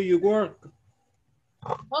 Where do you work?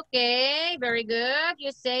 Okay, very good.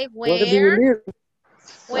 You say Where do you where? live?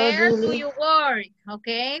 Where do you work?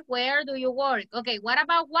 Okay, where do you work? Okay, what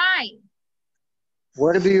about why?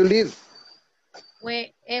 Where do you live?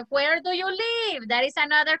 Where do you live? That is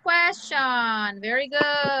another question. Very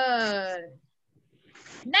good.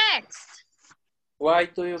 Next. Why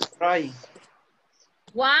do you cry?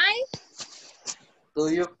 Why? Do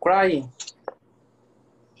you cry?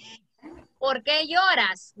 ¿Por qué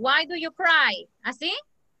lloras? Why do you cry? ¿Así?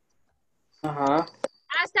 Ajá.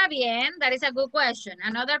 Ah, está bien. That is a good question.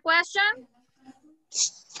 Another question?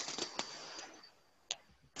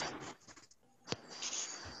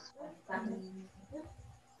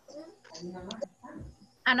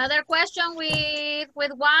 Another question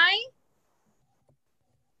with why?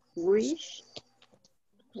 Which?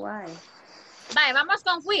 Why? Vale, vamos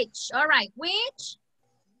con which. All right, which?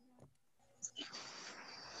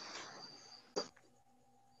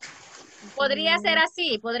 Podría ser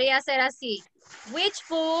así, podría ser así. Which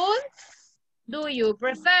food do you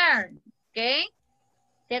prefer? ¿Ok?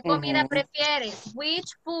 ¿Qué comida prefieres?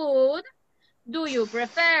 Which food do you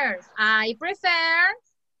prefer? I prefer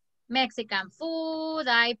Mexican food,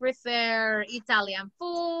 I prefer Italian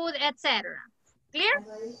food, etc. Clear?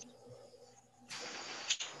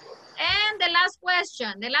 And the last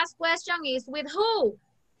question is with who?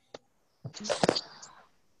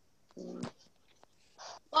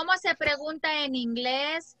 ¿Cómo se pregunta en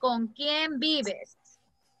inglés? ¿Con quién vives?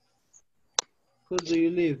 Who do you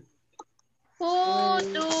live? Who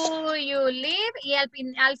do you live? Y al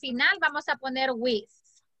final vamos a poner with.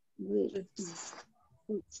 Who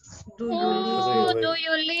do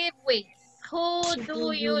you live with? Who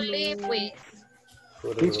do you live with?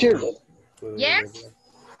 Teacher. Yes.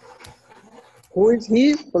 Who is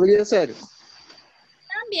he? Podría ser.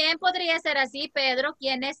 También podría ser así, Pedro.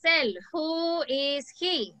 ¿Quién es él? Who is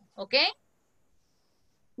he? ¿Ok?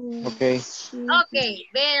 Ok. Ok,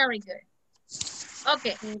 very good. Ok.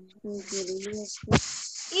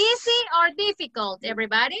 Easy or difficult,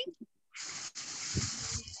 everybody?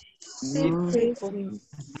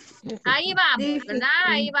 Ahí vamos, ¿verdad?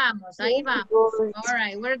 Ahí vamos, ahí vamos. All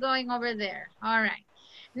right, we're going over there. All right.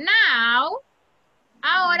 Now,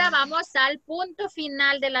 ahora vamos al punto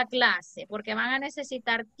final de la clase, porque van a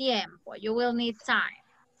necesitar tiempo. You will need time.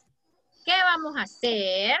 ¿Qué vamos a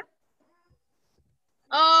hacer?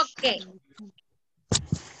 Ok.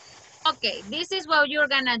 Ok, this is what you're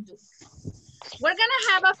gonna do. We're gonna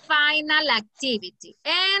have a final activity.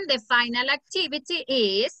 And the final activity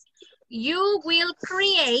is you will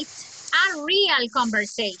create a real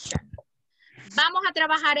conversation. Vamos a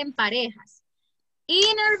trabajar en parejas.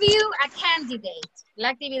 Interview a candidate. La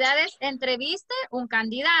actividad es entreviste un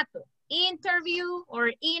candidato. Interview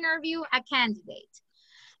or interview a candidate.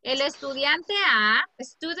 El estudiante A,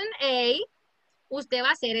 student A, usted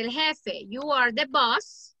va a ser el jefe. You are the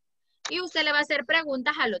boss. Y usted le va a hacer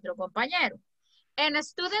preguntas al otro compañero. En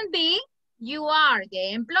student B, you are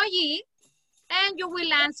the employee and you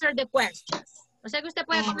will answer the questions. O sea que usted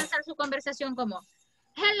puede comenzar su conversación como,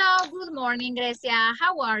 hello, good morning, Grecia.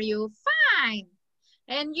 How are you? Fine.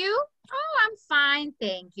 And you? Oh, I'm fine,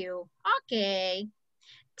 thank you. Okay.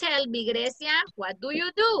 Tell me, Grecia, what do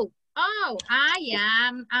you do? Oh, I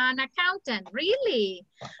am an accountant. Really?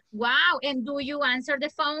 Wow. And do you answer the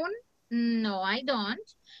phone? No, I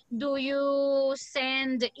don't. Do you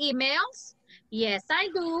send emails? Yes, I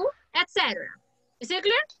do, etc. Is it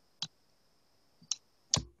clear?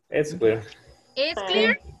 It's clear. It's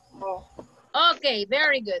clear? Ok,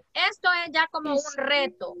 very good. Esto es ya como un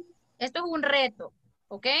reto. Esto es un reto,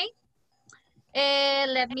 ¿ok?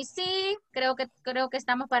 Let me see. Creo que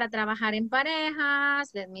estamos para trabajar en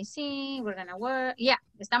parejas. Let me see. We're gonna work. Yeah,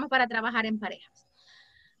 estamos para trabajar en parejas.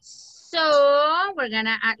 So,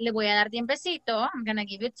 le voy a dar tiempecito. I'm gonna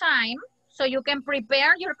give you time so you can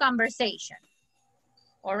prepare your conversation.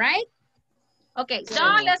 All right? Okay, so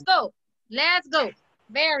let's go. Let's go.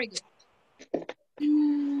 Very good.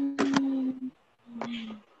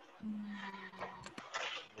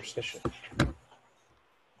 Conversation.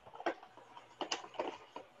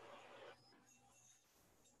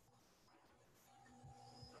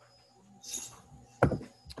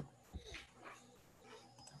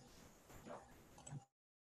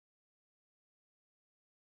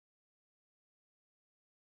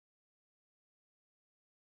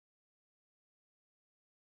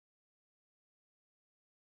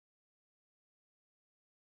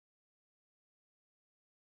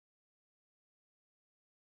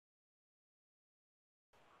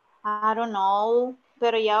 I don't know,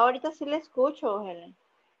 pero ya ahorita sí le escucho, Helen.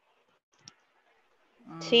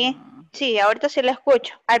 Sí, ahorita sí le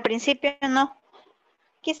escucho. Al principio no.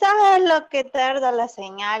 Quizás es lo que tarda la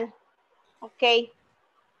señal. Ok.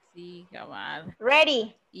 Sí, cabal.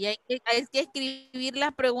 Ready. ¿Y hay que escribir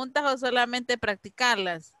las preguntas o solamente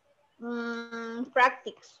practicarlas?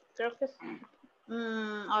 Practice. Creo que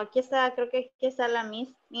aquí está, creo que aquí está la Miss.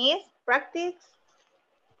 Miss, practice.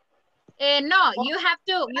 No, you have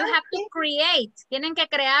to create. Tienen que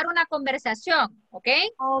crear una conversación, ¿ok?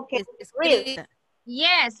 Okay. Read.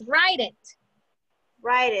 Yes, write it.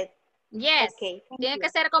 Write it. Yes. Okay, Tiene que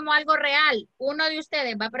ser como algo real. Uno de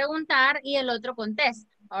ustedes va a preguntar y el otro contesta.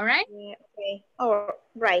 All right? Yeah, okay. All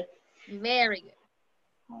right. Very good.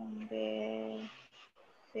 Conversation.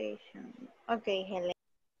 Okay, Helen.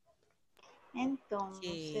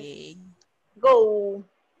 Entonces, go.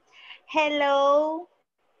 Hello,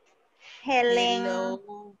 Helen.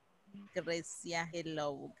 Hello, Grecia.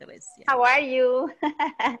 Hello, Grecia. How are you?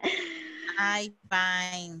 I'm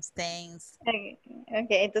fine, thanks. Okay,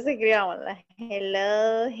 entonces escribámosla.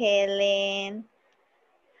 Hello, Helen.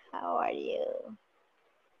 How are you?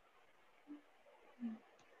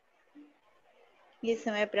 Y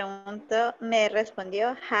se me preguntó, me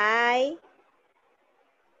respondió, hi.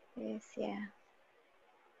 Decía,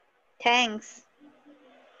 thanks.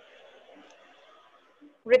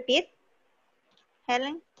 Repeat,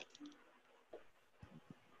 Helen.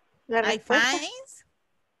 La I respuesta. find.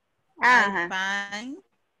 Ajá. I find.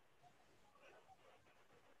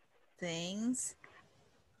 Thanks.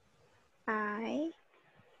 I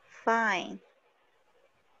fine.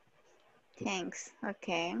 Thanks.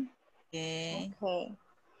 Okay. Okay. Okay.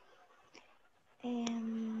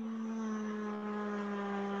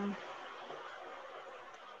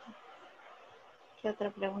 ¿Qué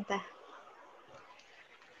otra pregunta?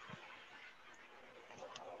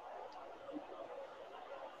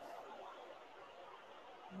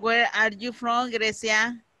 Where are you from,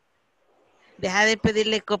 Grecia? Deja de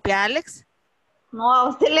pedirle copia a Alex. No, a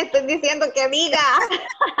usted le estoy diciendo que diga.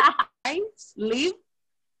 Live.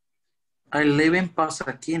 I live in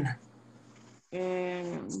Pasadena.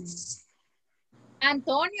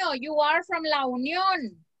 Antonio, you are from La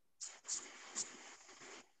Unión.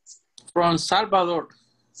 From Salvador.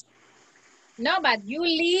 No, but you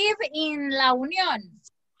live in La Unión.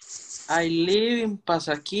 I live in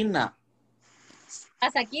Pasadena.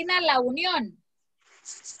 Pasadena, La Unión.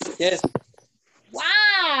 Yes.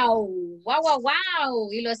 Wow, wow, wow, wow.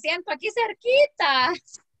 Y lo siento aquí cerquita.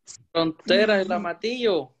 Frontera del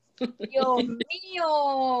Amatillo. Dios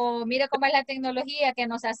mío. Mira cómo es la tecnología que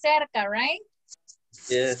nos acerca, right?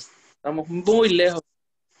 Yes. Estamos muy lejos.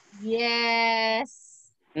 Yes.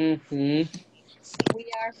 We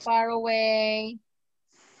are far away.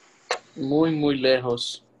 Muy, muy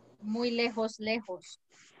lejos. Muy lejos, lejos.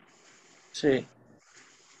 Sí.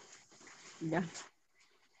 Yeah.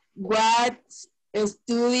 What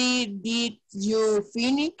study did you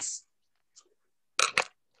finish?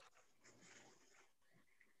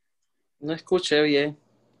 No escuché bien.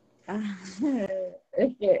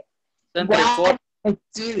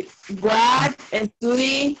 What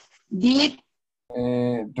study did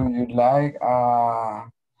Do you like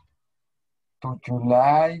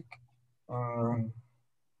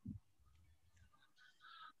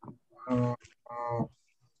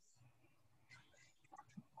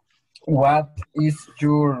what is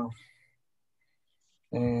your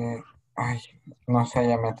ay, no sé,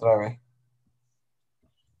 ya me trabé.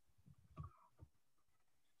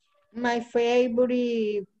 My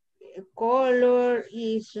favorite color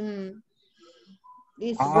is white.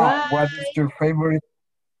 What is your favorite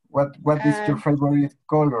is your favorite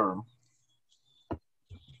color?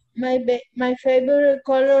 My favorite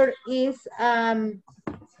color is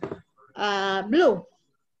blue.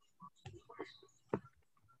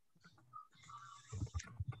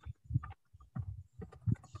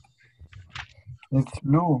 It's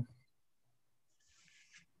blue.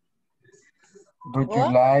 Do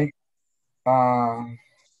you like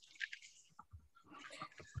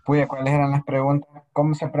 ¿cuáles eran las preguntas?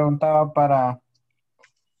 ¿Cómo se preguntaba para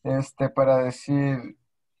decir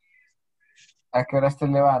a qué horas te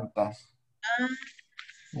levantas?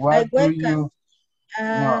 What do you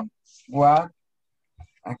no, what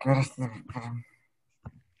a qué horas te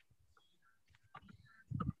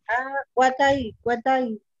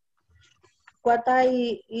what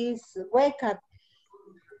I is wake up.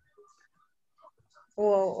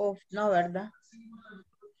 No, ¿verdad?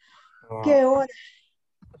 ¿Qué hora?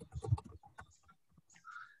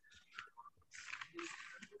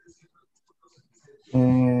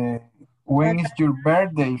 When is your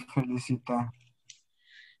birthday, Felicita?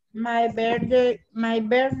 My birthday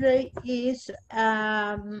is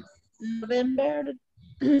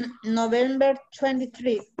November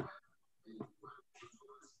 23.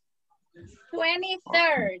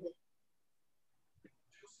 23rd.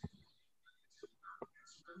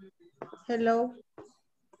 Hello.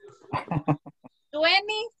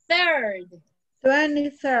 23rd.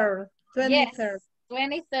 23rd. 23rd. Yes,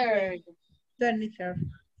 23rd.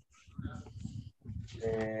 23rd.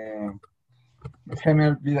 Se me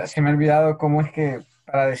ha olvidado cómo es que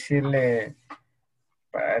para decirle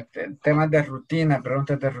para temas de rutina,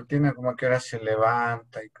 preguntas de rutina, como a qué hora se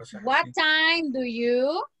levanta y cosas What así. time do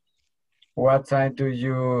you? What time do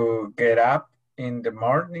you get up in the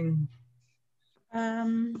morning?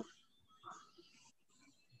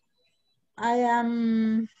 I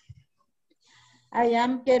am I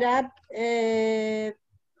am get up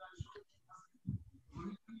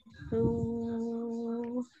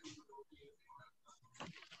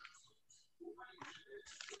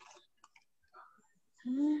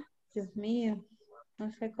Dios mío,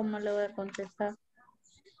 no sé cómo le voy a contestar.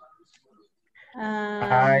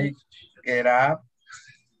 I get up.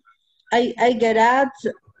 I get up.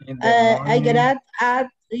 In the morning. I get up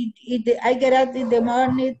I get up in the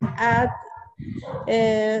morning at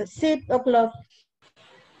 6 o'clock.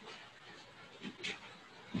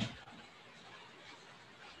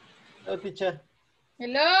 Hello, teacher.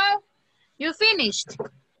 Hello? You finished?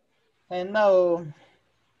 And now,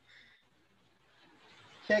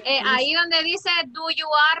 check, ahí donde dice do you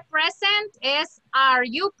are present es are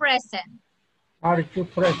you present. Are you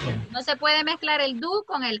present? No se puede mezclar el do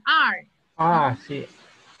con el are. Ah, sí.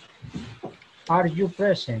 Are you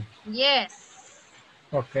present? Yes.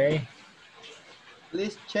 Okay.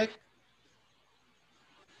 Please check.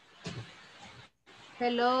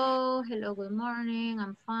 Hello, good morning.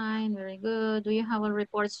 I'm fine, very good. Do you have all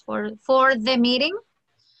reports for the meeting?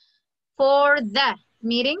 For the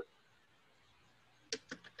meeting?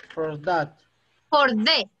 For that. For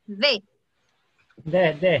the.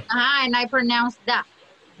 And I pronounce that.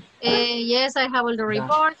 Yes, I have all the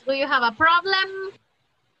reports. Do you have a problem?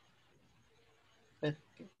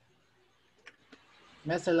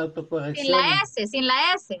 Me hace la autocorrección. Sin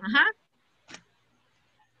la S, ajá.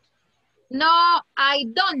 No, I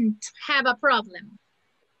don't have a problem.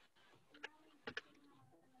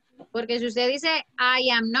 Porque si usted dice I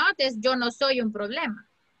am not, es yo no soy un problema.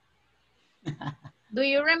 Do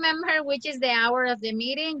you remember which is the hour of the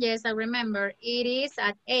meeting? Yes, I remember. It is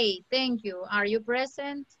at 8. Thank you. Are you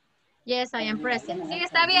present? Yes, I am present. Sí,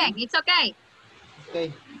 está bien. It's okay.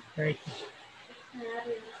 Okay. Great.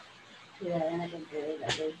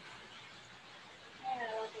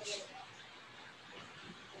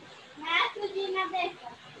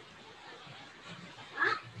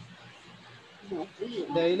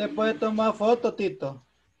 De ahí le puede tomar foto, Tito.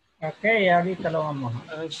 Ok, ahorita lo vamos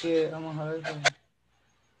a ver. Vamos a ver.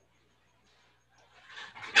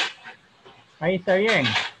 Ahí está bien.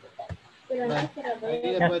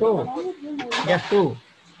 Ahí Ya estuvo. Ya estuvo.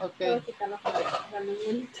 Ok.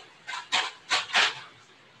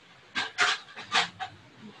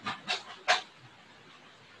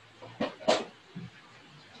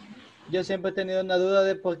 Yo siempre he tenido una duda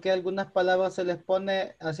de por qué algunas palabras se les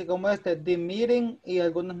pone, así como the meeting, y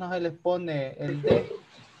algunos no se les pone el de.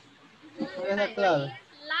 ¿Cuál es la clave?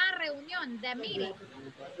 La reunión, the meeting.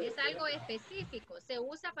 Es algo específico. Se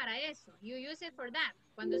usa para eso. You use it for that.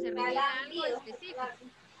 Cuando se revela algo específico.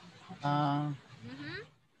 Ah.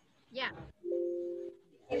 Ya.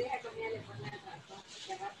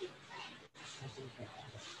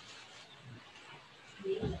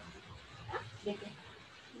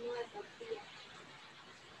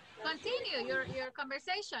 Continue your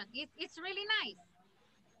conversation. It's really nice.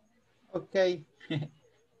 Ok.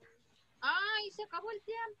 Ay, se acabó el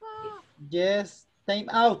tiempo. Yes, time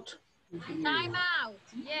out. Time out,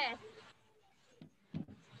 yes.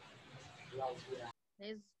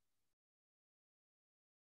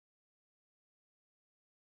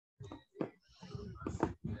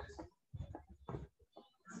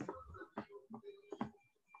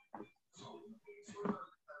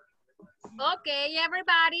 Okay,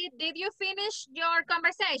 everybody, did you finish your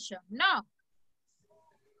conversation? No.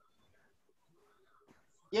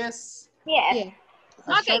 Yes. Yes.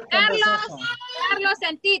 Okay, Carlos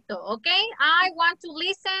and Tito, okay? I want to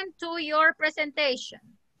listen to your presentation.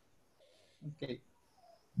 Okay.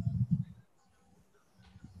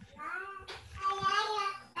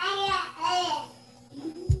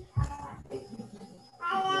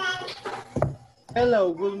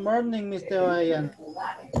 Hello, good morning, Mr. Ryan.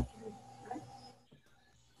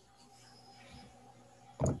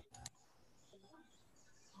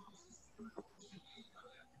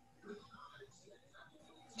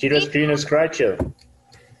 Tito screen scratcher.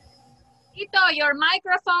 Tito, your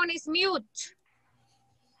microphone is mute.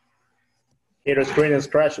 Tito screen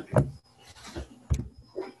scratcher.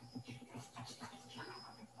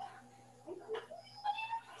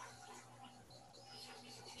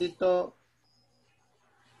 Tito.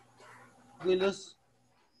 Willis.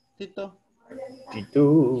 Tito.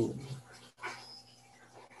 Tito.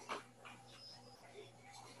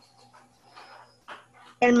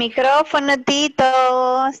 El micrófono,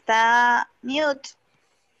 Tito, está mute.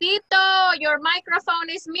 Tito, your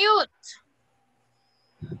microphone is mute.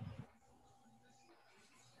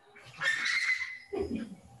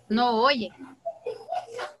 No oye.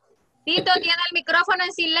 Tito tiene el micrófono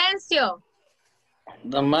en silencio.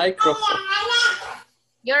 The microphone.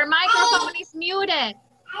 Your microphone is muted.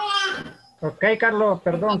 Ok, Carlos,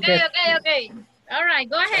 perdón. Okay. All right,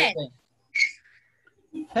 go ahead. Okay.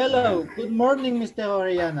 Hello, good morning, Mr.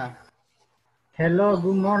 Oriana. Hello,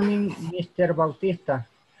 good morning, Mr. Bautista.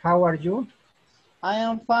 How are you? I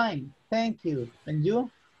am fine, thank you. And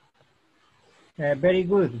you? Very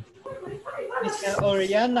good. Mr.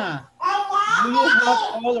 Oriana, do you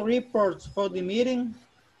have all reports for the meeting?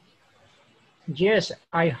 Yes,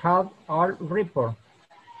 I have all report.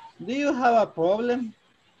 Do you have a problem?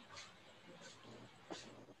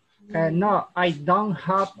 No, I don't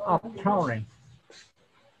have a problem.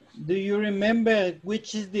 Do you remember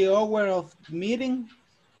which is the hour of meeting?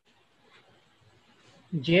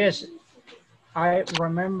 Yes, I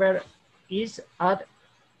remember it's at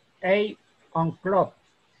 8 o'clock.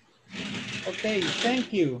 Okay,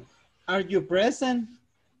 thank you. Are you present?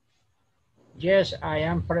 Yes, I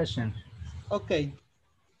am present. Okay,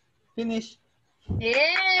 finish.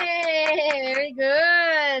 Yay, very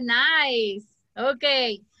good, nice.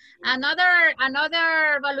 Okay,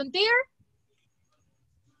 another volunteer?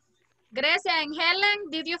 Grecia and Helen,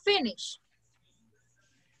 did you finish?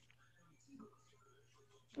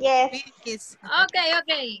 Yes.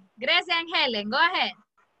 Okay. Grecia and Helen, go ahead.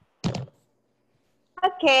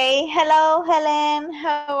 Okay, hello, Helen.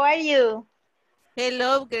 How are you?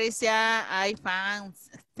 Hello, Grecia. I found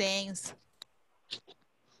things.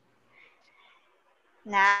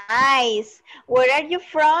 Nice. Where are you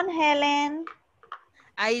from, Helen?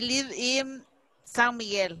 I live in San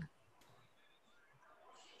Miguel.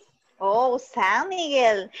 Oh, San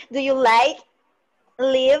Miguel. Do you like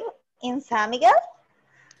live in San Miguel?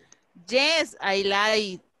 Yes, I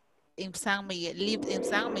live in San Miguel. Lived in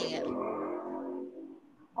San Miguel.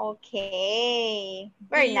 Okay,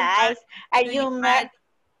 very nice. Are you married?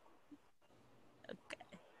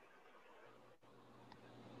 Okay.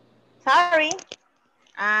 Sorry.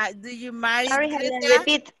 Do you marry? Sorry, Helen,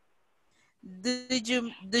 repeat. Yes,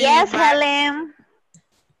 Yes, Helen.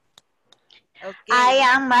 Okay. I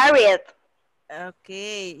am married.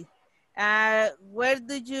 Okay. Where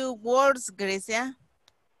do you work, Grecia?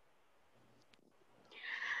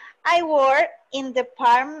 I work in the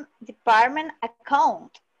department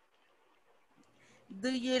account. Do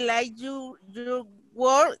you like your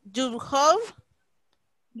work, your job?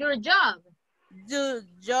 Your job. Your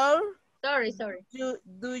Sorry. Do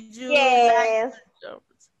you Yes. like your job?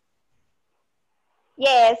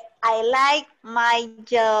 Yes, I like my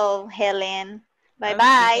job, Helen.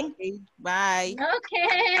 Bye-bye. Okay, bye.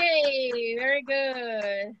 Okay, very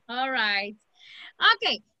good. All right.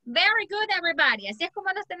 Okay, very good, everybody. Así es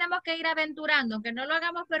como nos tenemos que ir aventurando, aunque no lo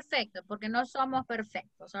hagamos perfecto, porque no somos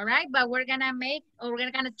perfectos, all right? But we're gonna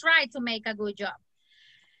try to make a good job.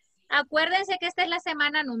 Acuérdense que esta es la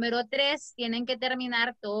semana número 3. Tienen que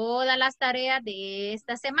terminar todas las tareas de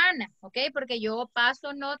esta semana, ¿ok? Porque yo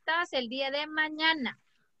paso notas el día de mañana,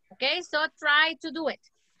 ¿ok? So try to do it.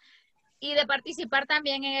 Y de participar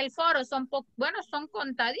también en el foro. Son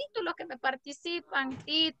contaditos los que me participan.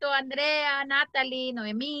 Tito, Andrea, Natalie,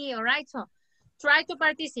 Noemí, all right? So try to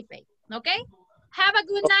participate, ¿ok? Have a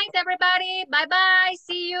good night, everybody. Bye-bye.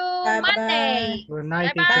 See you Monday. Good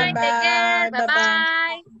night, Bye-bye. teacher. Take care.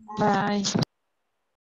 Bye-bye. Bye.